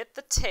to knit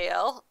the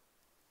tail,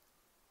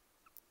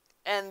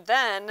 and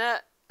then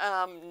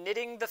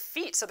knitting the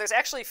feet. So there's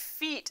actually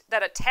feet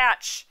that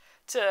attach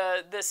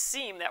to this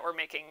seam that we're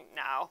making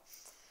now.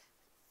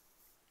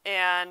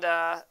 And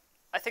I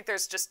think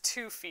there's just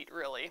 2 feet,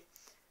 really.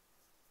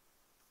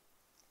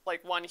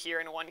 Like one here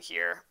and one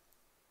here.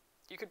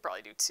 You could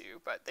probably do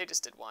 2, but they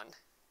just did 1.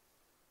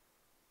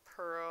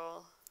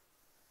 Purl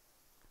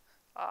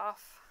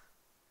off,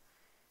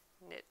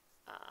 knit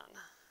on.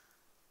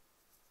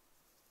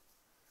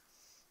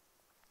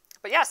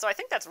 But yeah, so I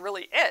think that's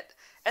really it.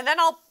 And then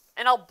I'll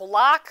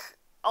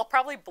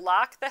probably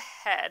block the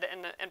head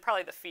and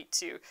probably the feet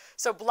too.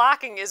 So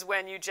blocking is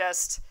when you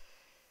just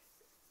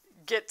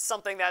get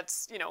something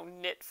that's, you know,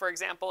 knit, for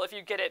example. If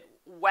you get it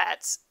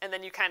wet and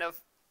then you kind of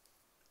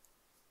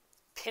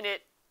pin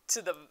it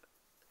to the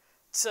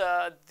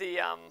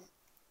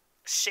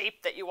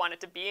shape that you want it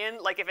to be in.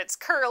 Like if it's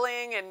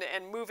curling and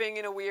moving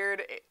in a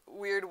weird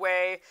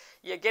way,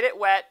 you get it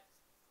wet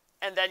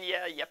and then you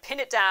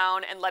pin it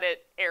down and let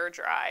it air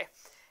dry.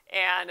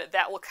 And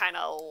that will kind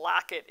of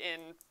lock it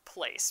in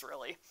place,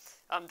 really.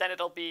 Then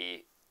it'll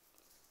be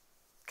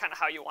kind of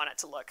how you want it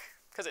to look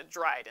because it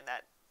dried in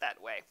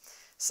that way.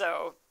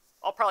 So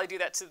I'll probably do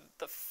that to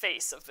the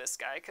face of this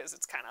guy because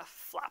it's kind of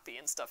floppy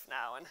and stuff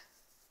now, and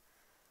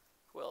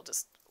we'll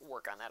just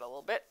work on that a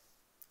little bit.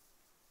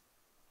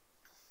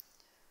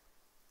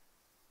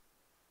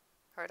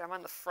 All right, I'm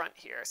on the front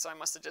here, so I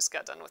must have just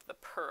got done with the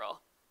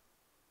purl.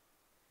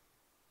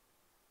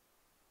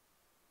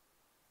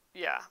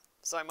 Yeah,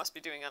 so I must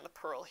be doing on the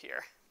purl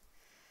here.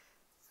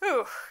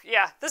 Ooh,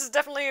 yeah, this is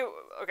definitely,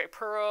 okay,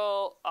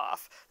 purl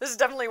off. This is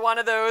definitely one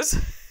of those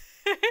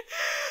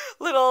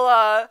little,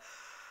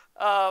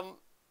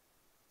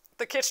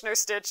 the Kitchener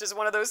stitch is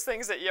one of those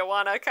things that you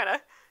want to kind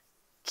of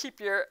keep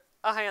your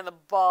eye on the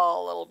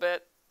ball a little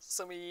bit.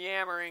 So me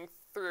yammering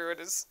through it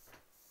is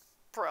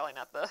probably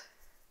not the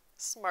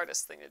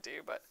smartest thing to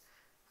do, but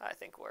I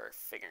think we're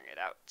figuring it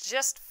out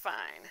just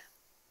fine.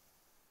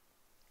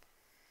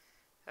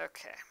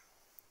 Okay,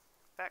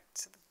 back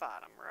to the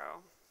bottom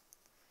row.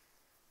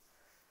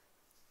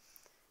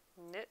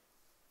 Knit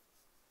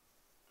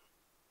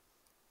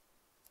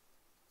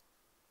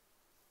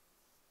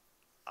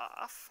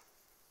off.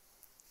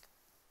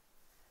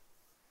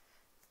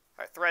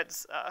 Our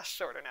thread's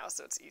shorter now,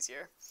 so it's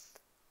easier.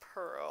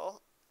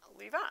 Purl,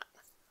 leave on.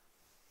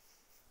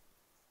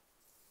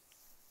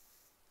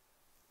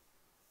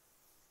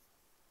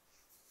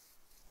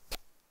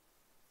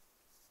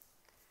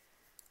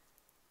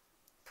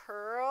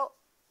 Purl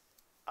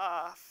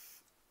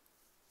off,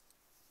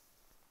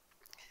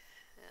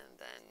 and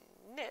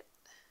then knit.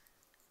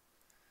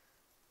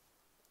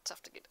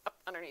 Tough to get up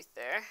underneath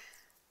there.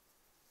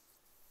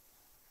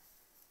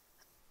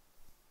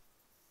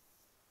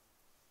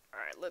 All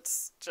right,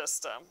 let's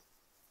just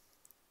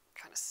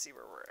kind kind of see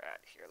where we're at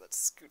here. Let's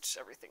scooch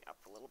everything up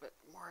a little bit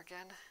more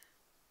again.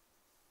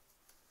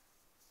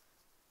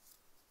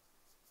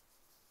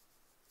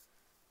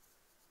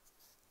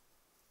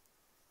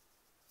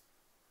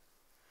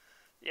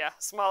 Yeah,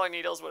 smaller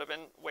needles would have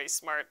been way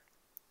smart.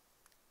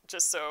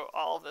 Just so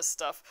all of this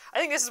stuff, I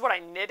think this is what I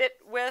knit it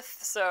with,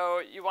 so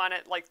you want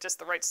it like just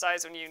the right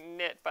size when you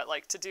knit, but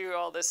like to do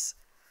all this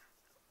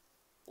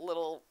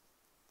little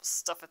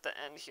stuff at the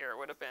end here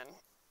would have been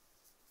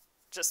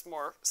just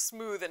more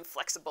smooth and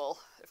flexible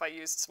if I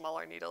used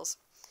smaller needles.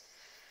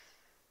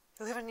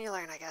 You live and you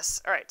learn, I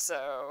guess. All right,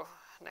 so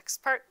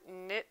next part,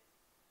 knit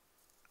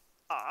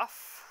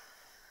off,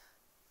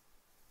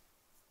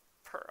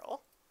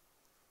 purl,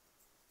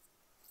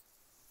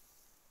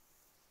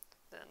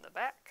 then the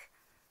back,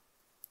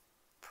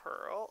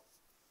 purl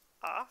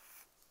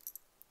off,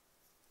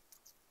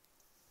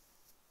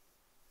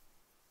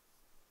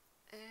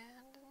 and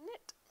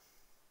knit.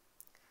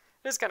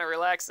 It is kind of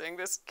relaxing,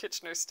 this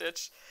Kitchener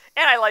stitch,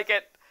 and I like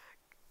it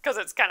because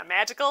it's kind of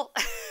magical.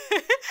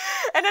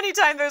 And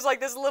anytime there's like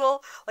this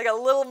little, like a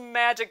little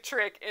magic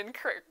trick in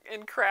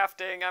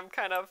crafting, I'm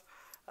kind of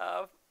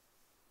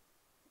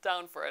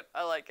down for it.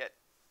 I like it.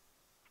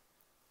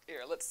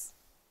 Here, let's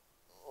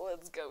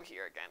go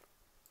here again.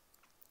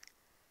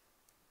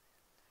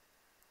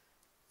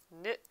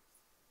 Knit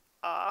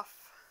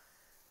off,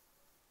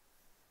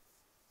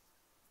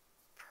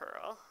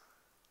 purl,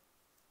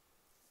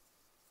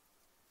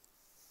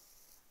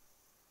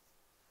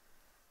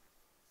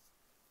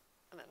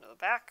 and then to the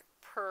back,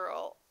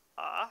 purl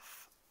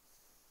off,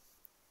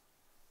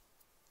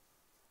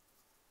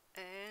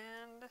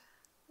 and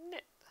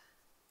knit.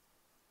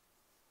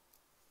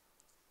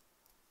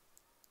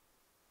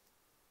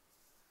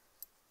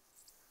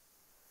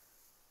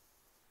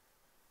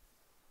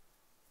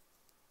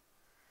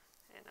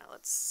 And now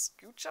let's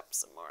scooch up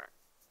some more.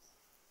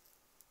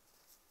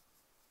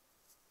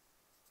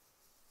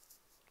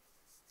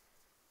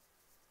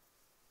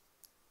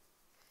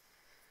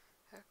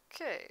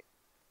 Okay,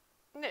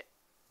 knit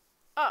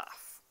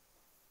off.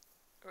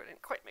 Oh, I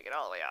didn't quite make it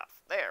all the way off.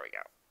 There we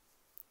go.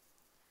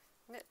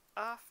 Knit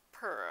off,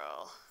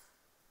 purl.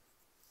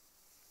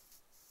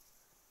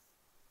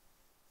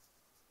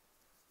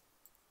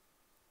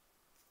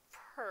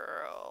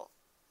 Purl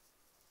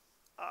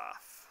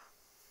off.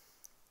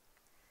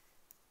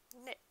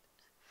 Knit.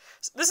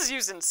 So this is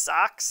used in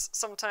socks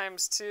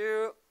sometimes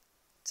too,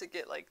 to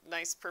get like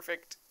nice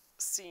perfect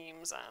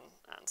seams on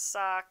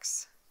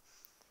socks.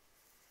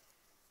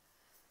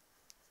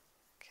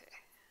 Okay.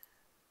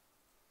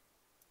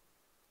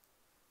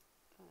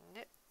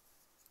 Knit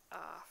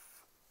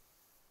off,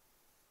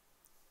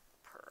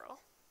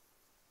 purl.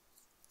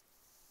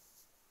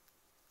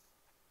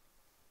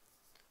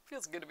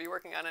 Feels good to be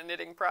working on a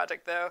knitting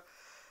project though.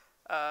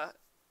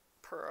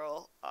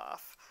 Purl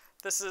off.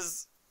 This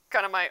is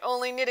kind of my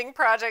only knitting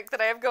project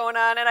that I have going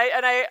on, and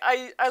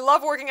I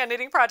love working on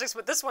knitting projects,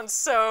 but this one's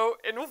so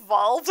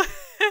involved.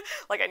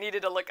 Like I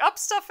needed to look up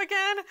stuff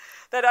again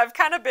that I've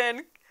kind of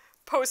been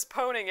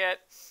postponing it.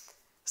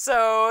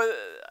 So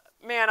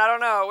man, I don't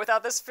know,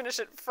 without this Finish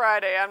It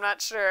Friday, I'm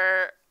not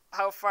sure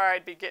how far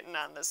I'd be getting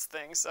on this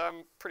thing, so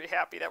I'm pretty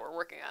happy that we're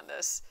working on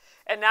this.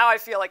 And now I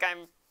feel like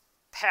I'm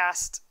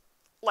past,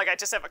 like I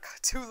just have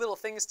two little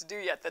things to do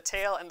yet, the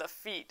tail and the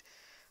feet.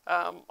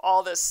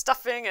 All this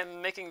stuffing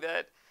and making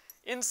the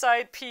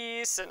inside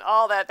piece and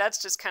all that,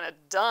 that's just kind of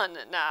done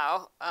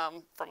now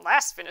from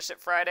last Finish It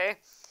Friday.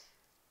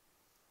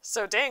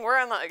 So dang, we're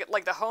on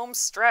like the home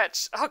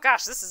stretch. Oh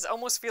gosh, this is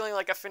almost feeling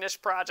like a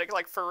finished project,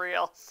 like for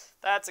real.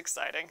 That's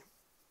exciting.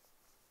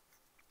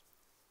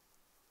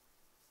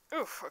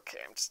 Oof, okay,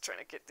 I'm just trying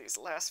to get these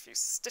last few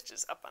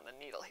stitches up on the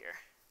needle here.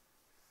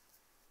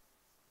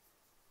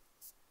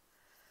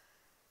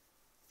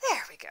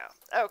 There we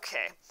go.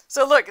 Okay,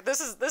 so look, this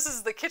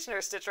is the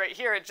Kitchener stitch right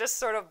here. It just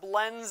sort of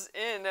blends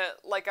in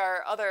like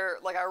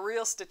our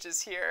real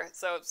stitches here.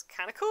 So it's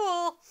kind of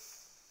cool.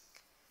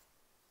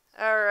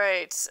 All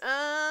right.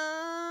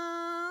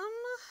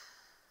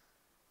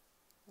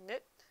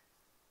 Knit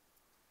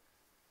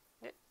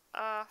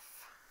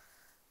off,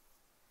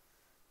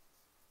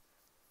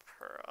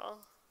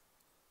 purl.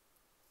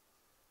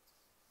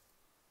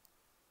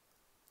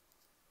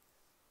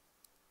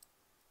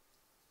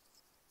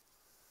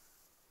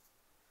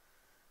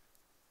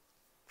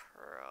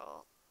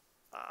 Purl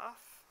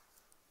off,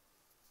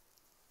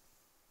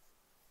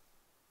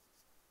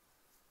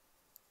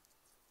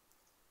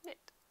 knit.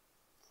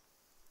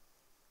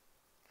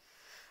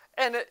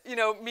 And you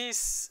know, me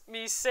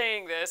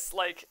saying this,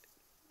 like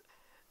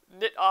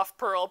knit off,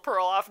 purl,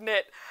 purl off,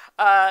 knit,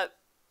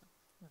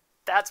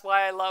 that's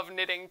why I love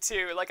knitting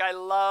too. Like I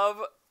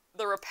love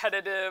the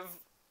repetitive,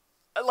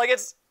 like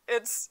it's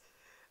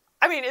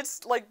I mean,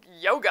 it's like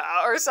yoga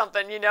or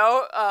something, you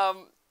know?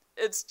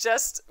 It's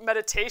just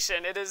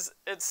meditation.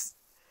 It's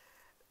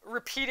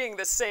repeating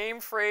the same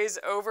phrase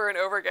over and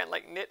over again,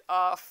 like knit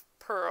off,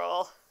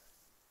 purl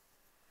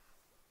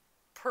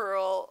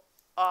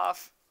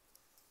off,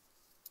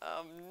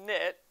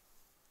 knit.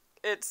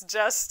 It's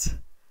just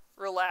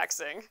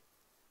relaxing.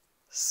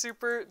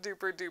 super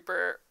duper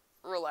duper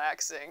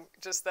relaxing.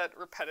 Just that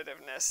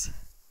repetitiveness.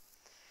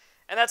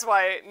 And that's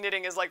why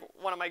knitting is like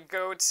one of my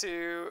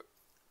go-to,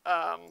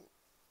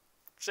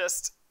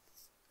 just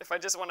if I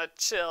just want to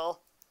chill,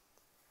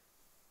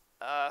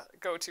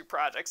 go-to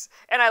projects.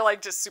 And I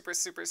like just super,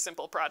 super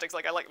simple projects.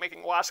 Like I like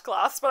making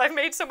washcloths, but I've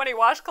made so many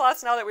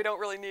washcloths now that we don't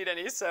really need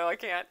any, so I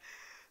can't,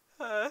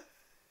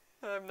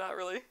 I'm not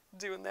really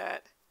doing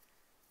that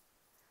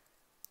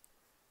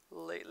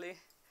lately.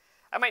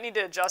 I might need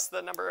to adjust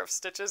the number of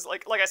stitches.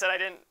 Like I said, I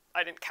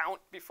didn't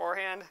count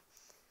beforehand.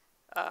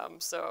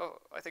 So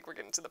I think we're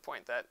getting to the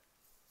point that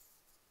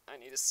I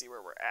need to see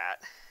where we're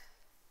at.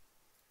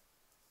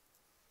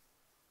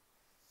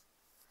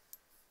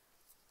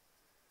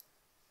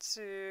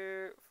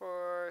 Two,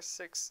 four,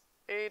 six,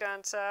 8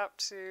 on top,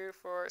 2,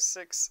 4,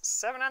 6,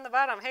 7 on the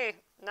bottom. Hey,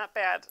 not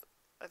bad.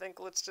 I think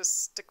let's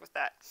just stick with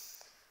that.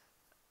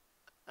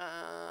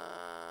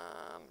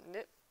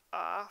 Knit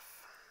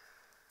off.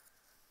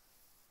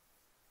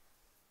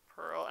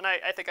 Purl. And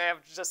I think I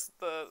have just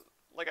the,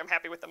 like I'm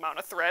happy with the amount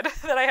of thread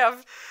that I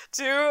have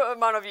too,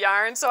 amount of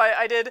yarn. So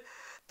I did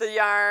the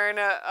yarn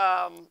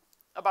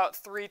about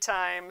 3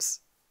 times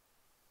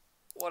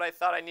what I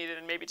thought I needed,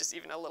 and maybe just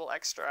even a little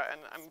extra,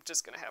 and I'm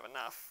just going to have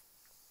enough.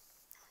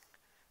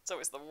 It's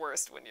always the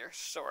worst when you're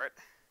short.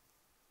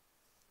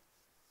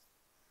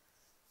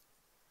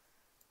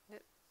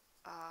 Knit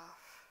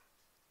off.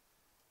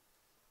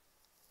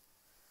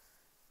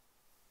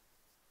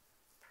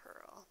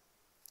 Purl.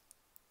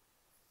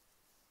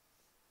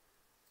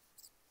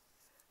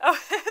 Oh,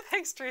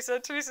 thanks, Teresa.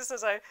 Teresa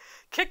says I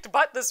kicked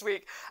butt this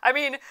week. I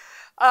mean,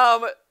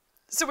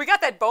 so we got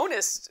that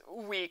bonus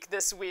week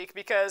this week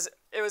because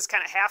it was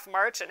kind of half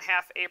March and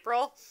half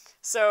April.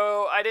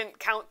 So I didn't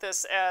count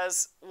this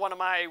as one of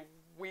my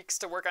weeks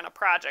to work on a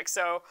project.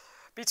 So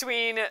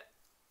between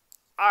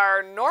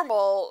our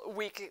normal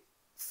week,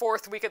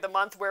 4th week of the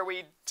month where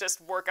we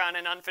just work on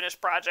an unfinished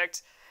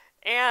project,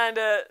 and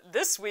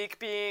this week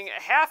being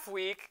a half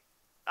week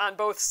on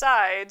both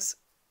sides,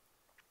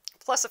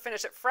 plus a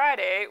finish at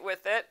Friday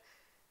with it,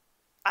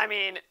 I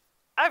mean,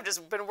 I've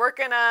just been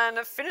working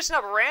on finishing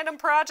up random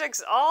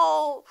projects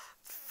all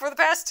for the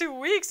past 2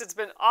 weeks. It's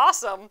been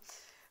awesome.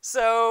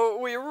 So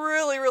we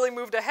really, really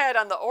moved ahead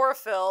on the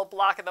Aurifil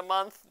block of the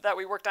month that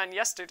we worked on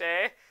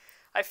yesterday.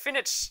 I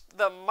finished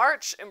the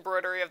March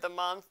embroidery of the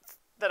month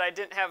that I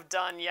didn't have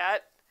done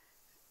yet.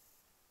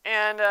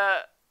 And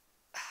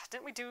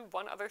didn't we do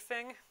one other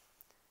thing?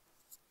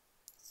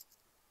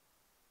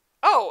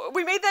 Oh,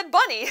 we made that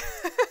bunny.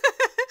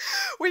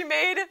 we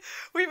made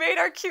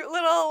our cute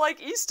little like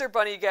Easter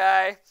bunny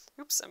guy.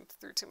 Oops, I'm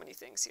through too many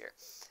things here.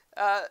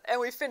 And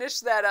we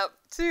finished that up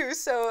too,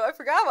 so I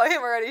forgot about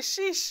him already.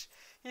 Sheesh.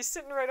 He's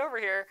sitting right over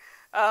here.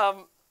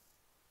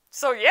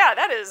 So yeah,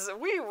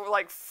 we were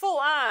like full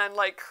on,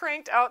 like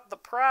cranked out the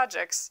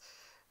projects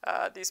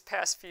these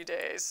past few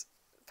days,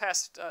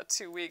 past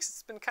 2 weeks.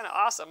 It's been kind of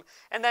awesome.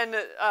 And then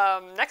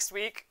next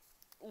week,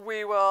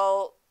 we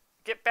will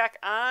get back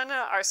on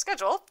our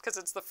schedule because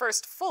it's the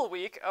first full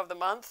week of the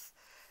month.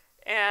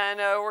 And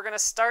we're going to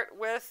start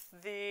with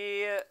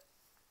the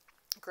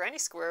Granny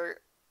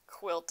Square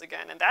quilt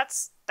again. And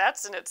that's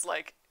in its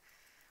like,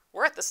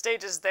 we're at the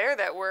stages there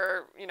that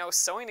we're,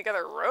 sewing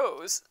together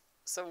rows.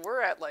 So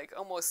we're at like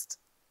almost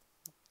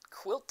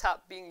quilt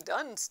top being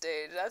done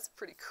stage. That's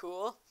pretty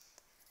cool.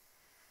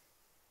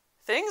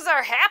 Things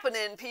are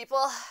happening,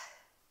 people.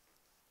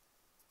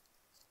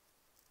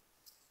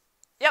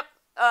 Yep.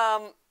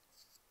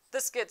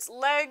 This gets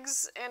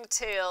legs and a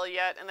tail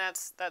yet, and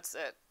that's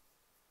it.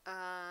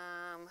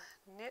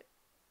 Knit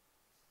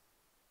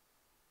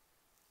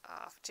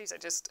off. Geez, I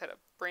just had a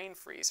brain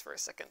freeze for a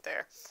second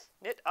there.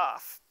 Knit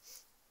off.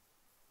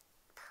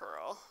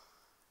 Purl.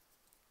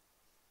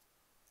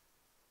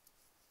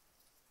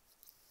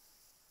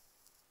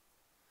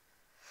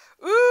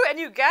 Ooh, and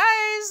you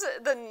guys,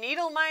 the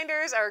needle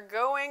minders are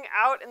going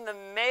out in the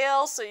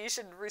mail, so you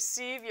should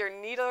receive your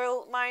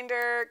needle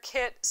minder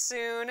kit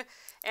soon.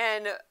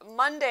 And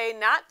Monday,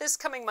 not this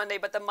coming Monday,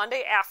 but the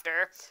Monday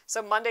after,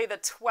 so Monday the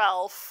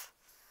 12th,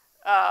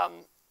 oh,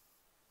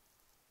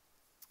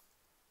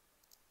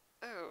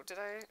 did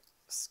I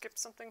skip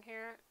something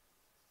here?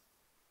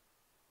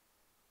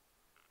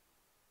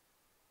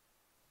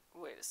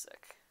 Wait a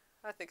sec.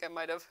 I think I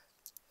might have.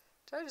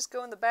 Did I just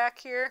go in the back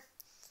here?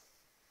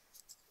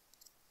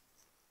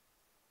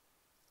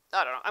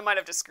 I don't know. I might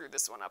have just screwed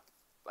this one up.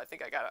 I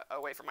think I got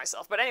away from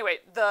myself. But anyway,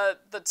 the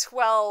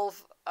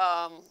 12th,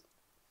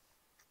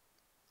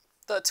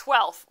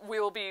 we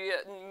will be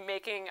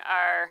making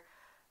our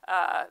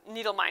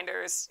needle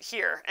minders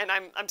here, and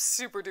I'm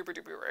super duper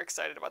duper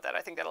excited about that.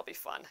 I think that'll be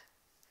fun.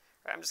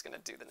 All right, I'm just gonna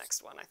do the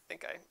next one. I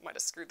think I might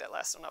have screwed that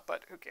last one up,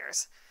 but who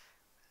cares?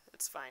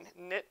 It's fine.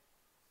 Knit.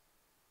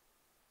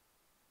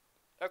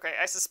 Okay,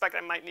 I suspect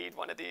I might need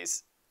one of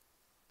these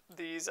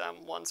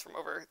ones from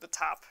over the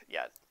top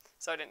yet.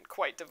 So I didn't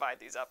quite divide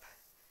these up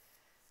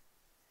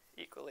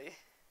equally.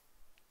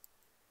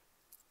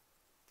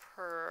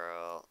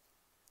 Purl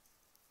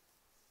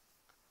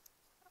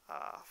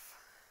off.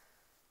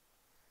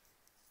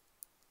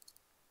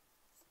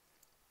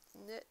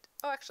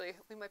 Oh, actually,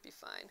 we might be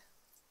fine.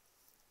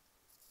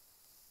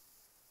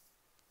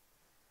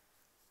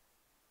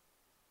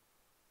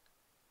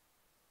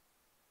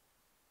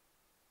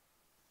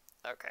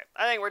 Okay,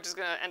 I think we're just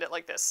going to end it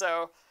like this.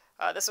 So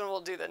this one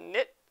we'll do the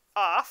knit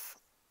off.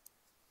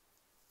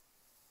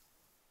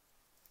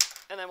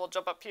 And then we'll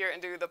jump up here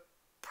and do the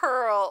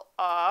purl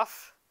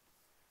off.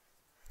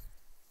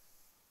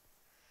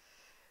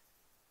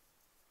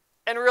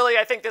 And really,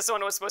 I think this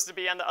one was supposed to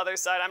be on the other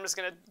side. I'm just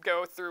going to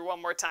go through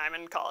one more time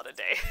and call it a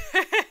day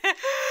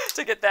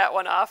to get that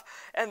one off.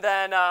 And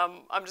then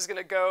I'm just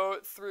going to go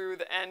through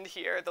the end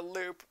here, the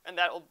loop, and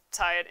that will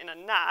tie it in a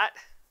knot.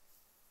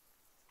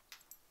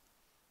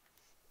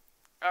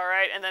 All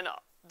right, and then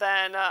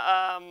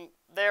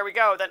there we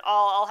go. Then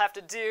all I'll have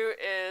to do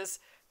is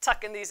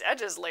tuck in these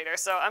edges later.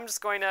 So I'm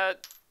just going to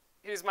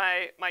use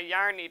my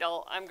yarn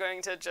needle. I'm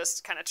going to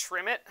just kind of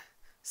trim it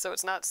so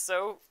it's not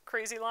so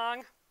crazy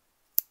long.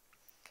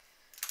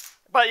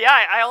 But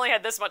yeah, I only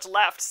had this much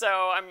left,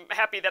 so I'm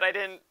happy that I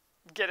didn't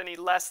get any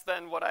less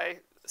than what I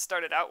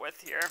started out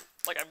with here.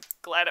 Like, I'm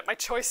glad at my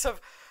choice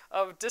of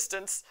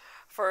distance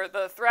for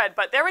the thread.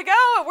 But there we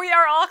go. We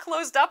are all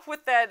closed up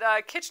with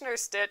that Kitchener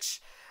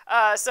stitch.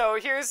 So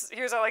here's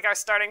our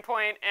starting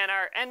point and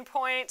our end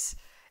point.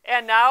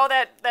 And now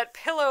that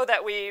pillow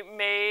that we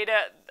made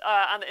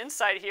on the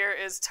inside here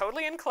is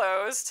totally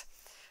enclosed.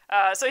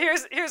 So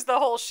here's the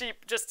whole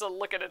sheep, just to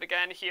look at it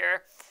again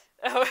here.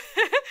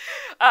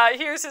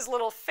 Here's his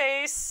little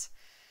face.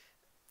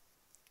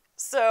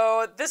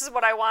 So this is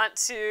what I want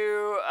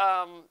to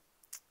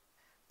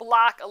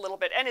block a little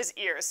bit, and his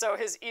ears. So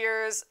his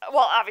ears,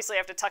 well, obviously I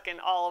have to tuck in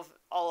all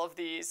of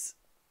these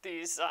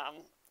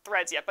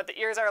threads yet, but the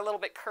ears are a little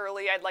bit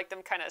curly. I'd like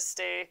them kind of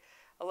stay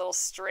a little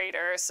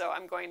straighter, so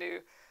I'm going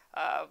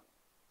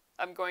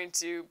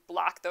to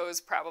block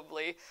those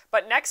probably.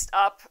 But next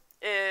up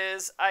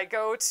is I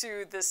go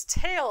to this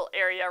tail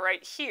area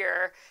right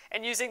here,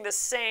 and using the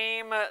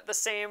same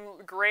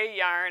gray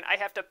yarn, I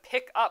have to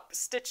pick up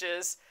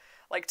stitches,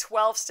 like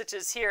 12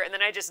 stitches here, and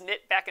then I just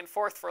knit back and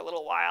forth for a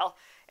little while,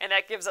 and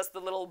that gives us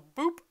the little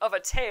boop of a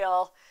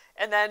tail.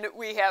 And then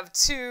we have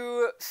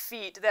 2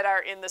 feet that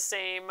are in the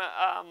same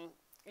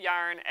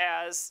yarn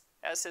as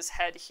his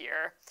head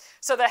here.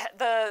 So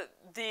the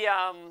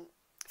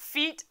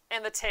feet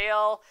and the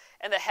tail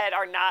and the head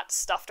are not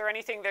stuffed or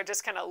anything. They're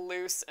just kind of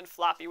loose and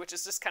floppy, which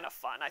is just kind of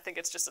fun. I think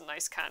it's just a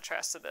nice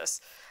contrast to this.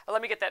 Let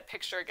me get that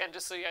picture again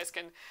just so you guys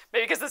can,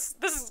 maybe, because this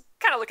is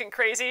kind of looking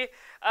crazy.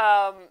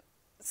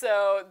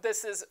 So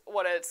this is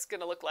what it's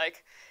going to look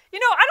like. You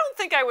know, I don't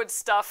think I would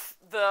stuff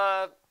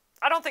I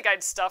don't think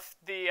I'd stuff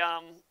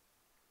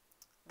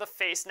the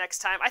face next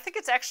time. I think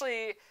it's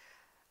actually,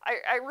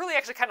 I really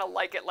actually kind of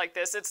like it like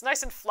this. It's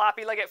nice and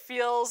floppy, like it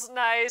feels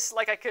nice.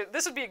 Like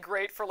this would be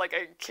great for like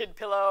a kid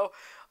pillow.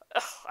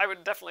 Ugh, I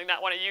would definitely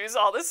not want to use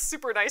all this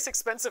super nice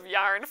expensive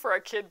yarn for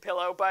a kid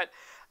pillow, but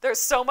there's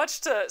so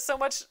much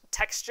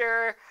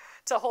texture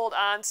to hold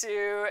on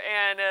to,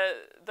 and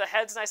the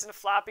head's nice and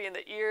floppy, and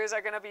the ears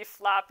are going to be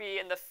floppy,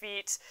 and the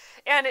feet.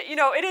 And, you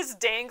know, it is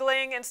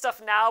dangling and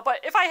stuff now, but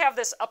if I have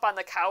this up on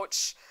the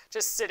couch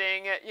just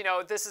sitting, you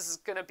know, this is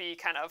going to be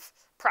kind of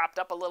propped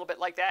up a little bit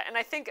like that. And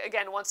I think,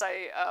 again, once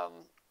I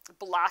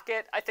block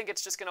it, I think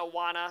it's just going to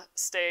want to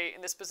stay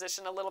in this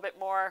position a little bit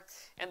more,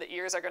 and the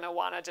ears are going to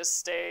want to just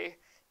stay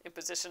in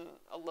position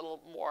a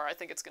little more. I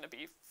think it's going to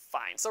be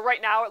fine. So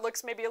right now it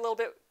looks maybe a little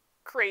bit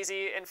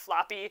crazy and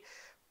floppy,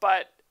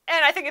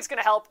 and I think it's going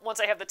to help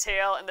once I have the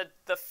tail and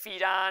the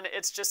feet on.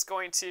 It's just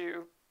going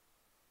to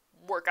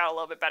work out a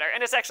little bit better.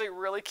 And it's actually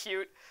really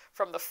cute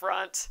from the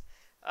front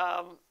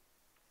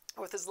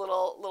with his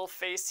little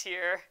face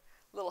here.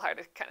 A little hard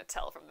to kind of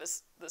tell from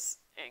this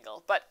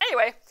angle. But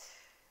anyway,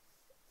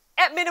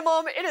 at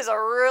minimum, it is a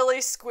really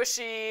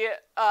squishy,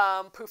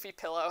 poofy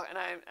pillow, and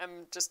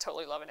I'm just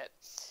totally loving it.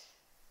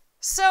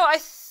 So I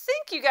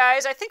think, you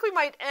guys, we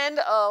might end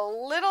a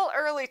little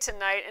early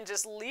tonight and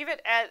just leave it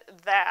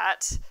at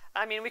that.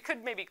 I mean, we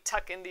could maybe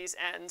tuck in these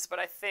ends, but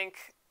I think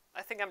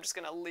I'm just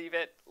going to leave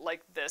it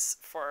like this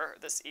for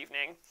this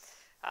evening.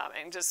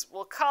 And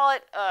we'll call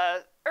it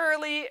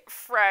early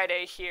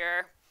Friday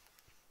here.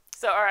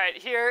 So, all right,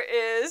 here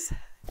is,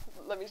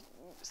 let me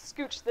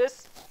scooch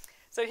this.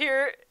 So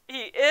here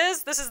he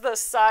is. This is the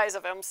size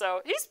of him.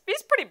 So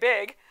he's pretty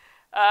big.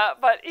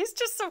 But he's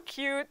just so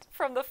cute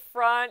from the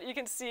front. You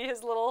can see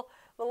his little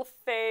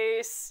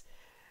face.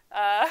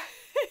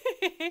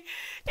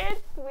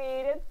 It's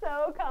sweet. It's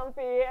so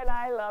comfy, and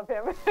I love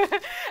him.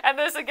 And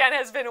this, again,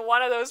 has been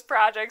one of those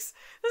projects.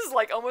 This is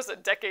like almost a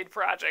decade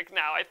project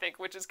now, I think,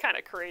 which is kind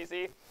of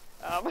crazy.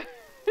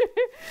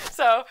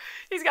 So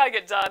he's got to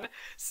get done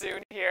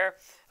soon here.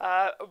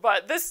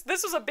 But this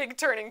was a big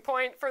turning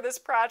point for this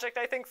project,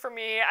 I think, for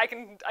me. I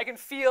can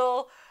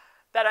feel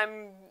that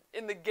I'm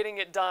in the getting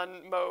it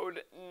done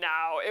mode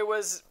now. It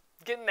was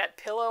getting that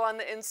pillow on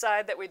the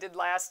inside that we did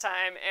last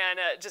time, and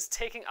just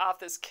taking off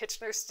this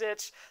Kitchener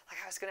stitch. Like,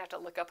 I was gonna have to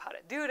look up how to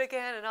do it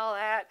again and all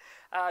that.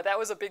 That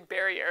was a big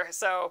barrier.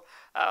 So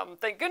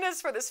thank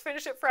goodness for this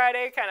Finish It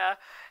Friday,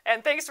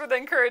 and thanks for the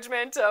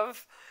encouragement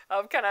of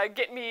kind of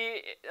getting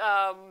me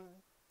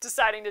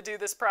deciding to do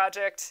this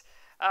project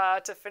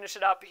to finish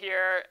it up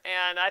here.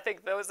 And I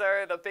think those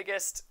are the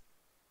biggest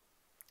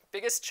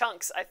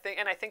chunks, I think,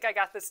 and I think I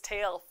got this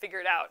tail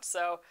figured out.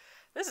 So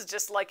this is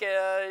just like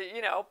a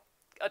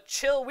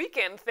chill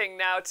weekend thing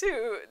now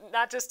too,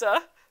 not just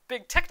a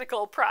big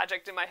technical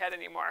project in my head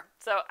anymore.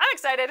 So I'm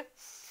excited.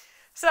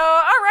 So,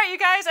 all right, you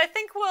guys, I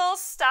think we'll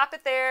stop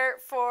it there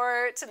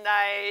for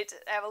tonight.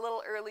 I have a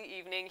little early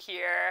evening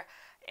here.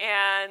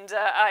 And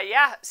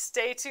yeah,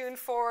 stay tuned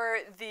for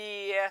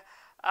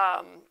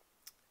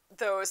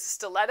those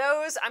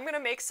stilettos. I'm going to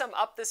make some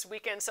up this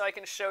weekend so I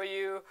can show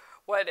you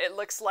what it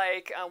looks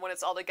like when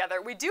it's all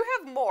together. We do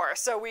have more,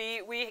 so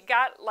we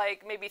got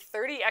like maybe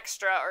 30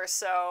 extra or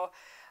so.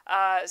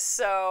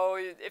 So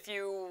if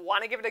you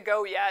want to give it a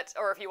go yet,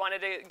 or if you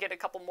wanted to get a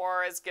couple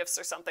more as gifts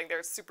or something,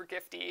 they're super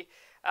gifty.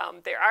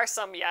 There are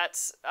some yet,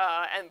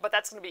 but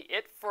that's going to be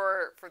it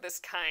for this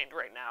kind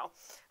right now.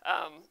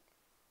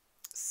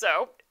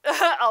 So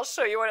I'll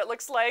show you what it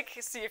looks like,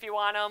 see if you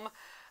want them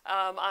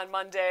on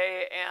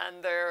Monday,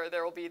 and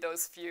there will be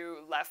those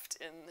few left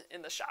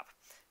in the shop.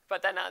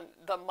 But then on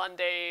the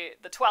Monday,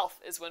 the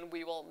 12th, is when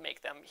we will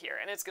make them here.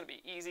 And it's going to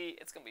be easy,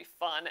 it's going to be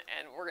fun,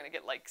 and we're going to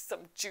get like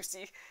some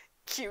juicy,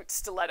 cute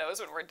stilettos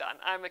when we're done.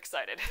 I'm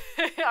excited.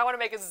 I want to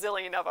make a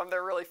zillion of them.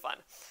 They're really fun.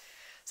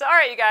 So all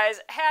right, you guys,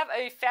 have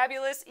a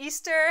fabulous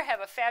Easter,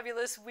 have a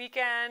fabulous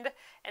weekend,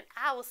 and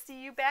I will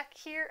see you back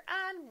here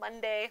on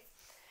Monday.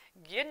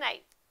 Good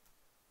night.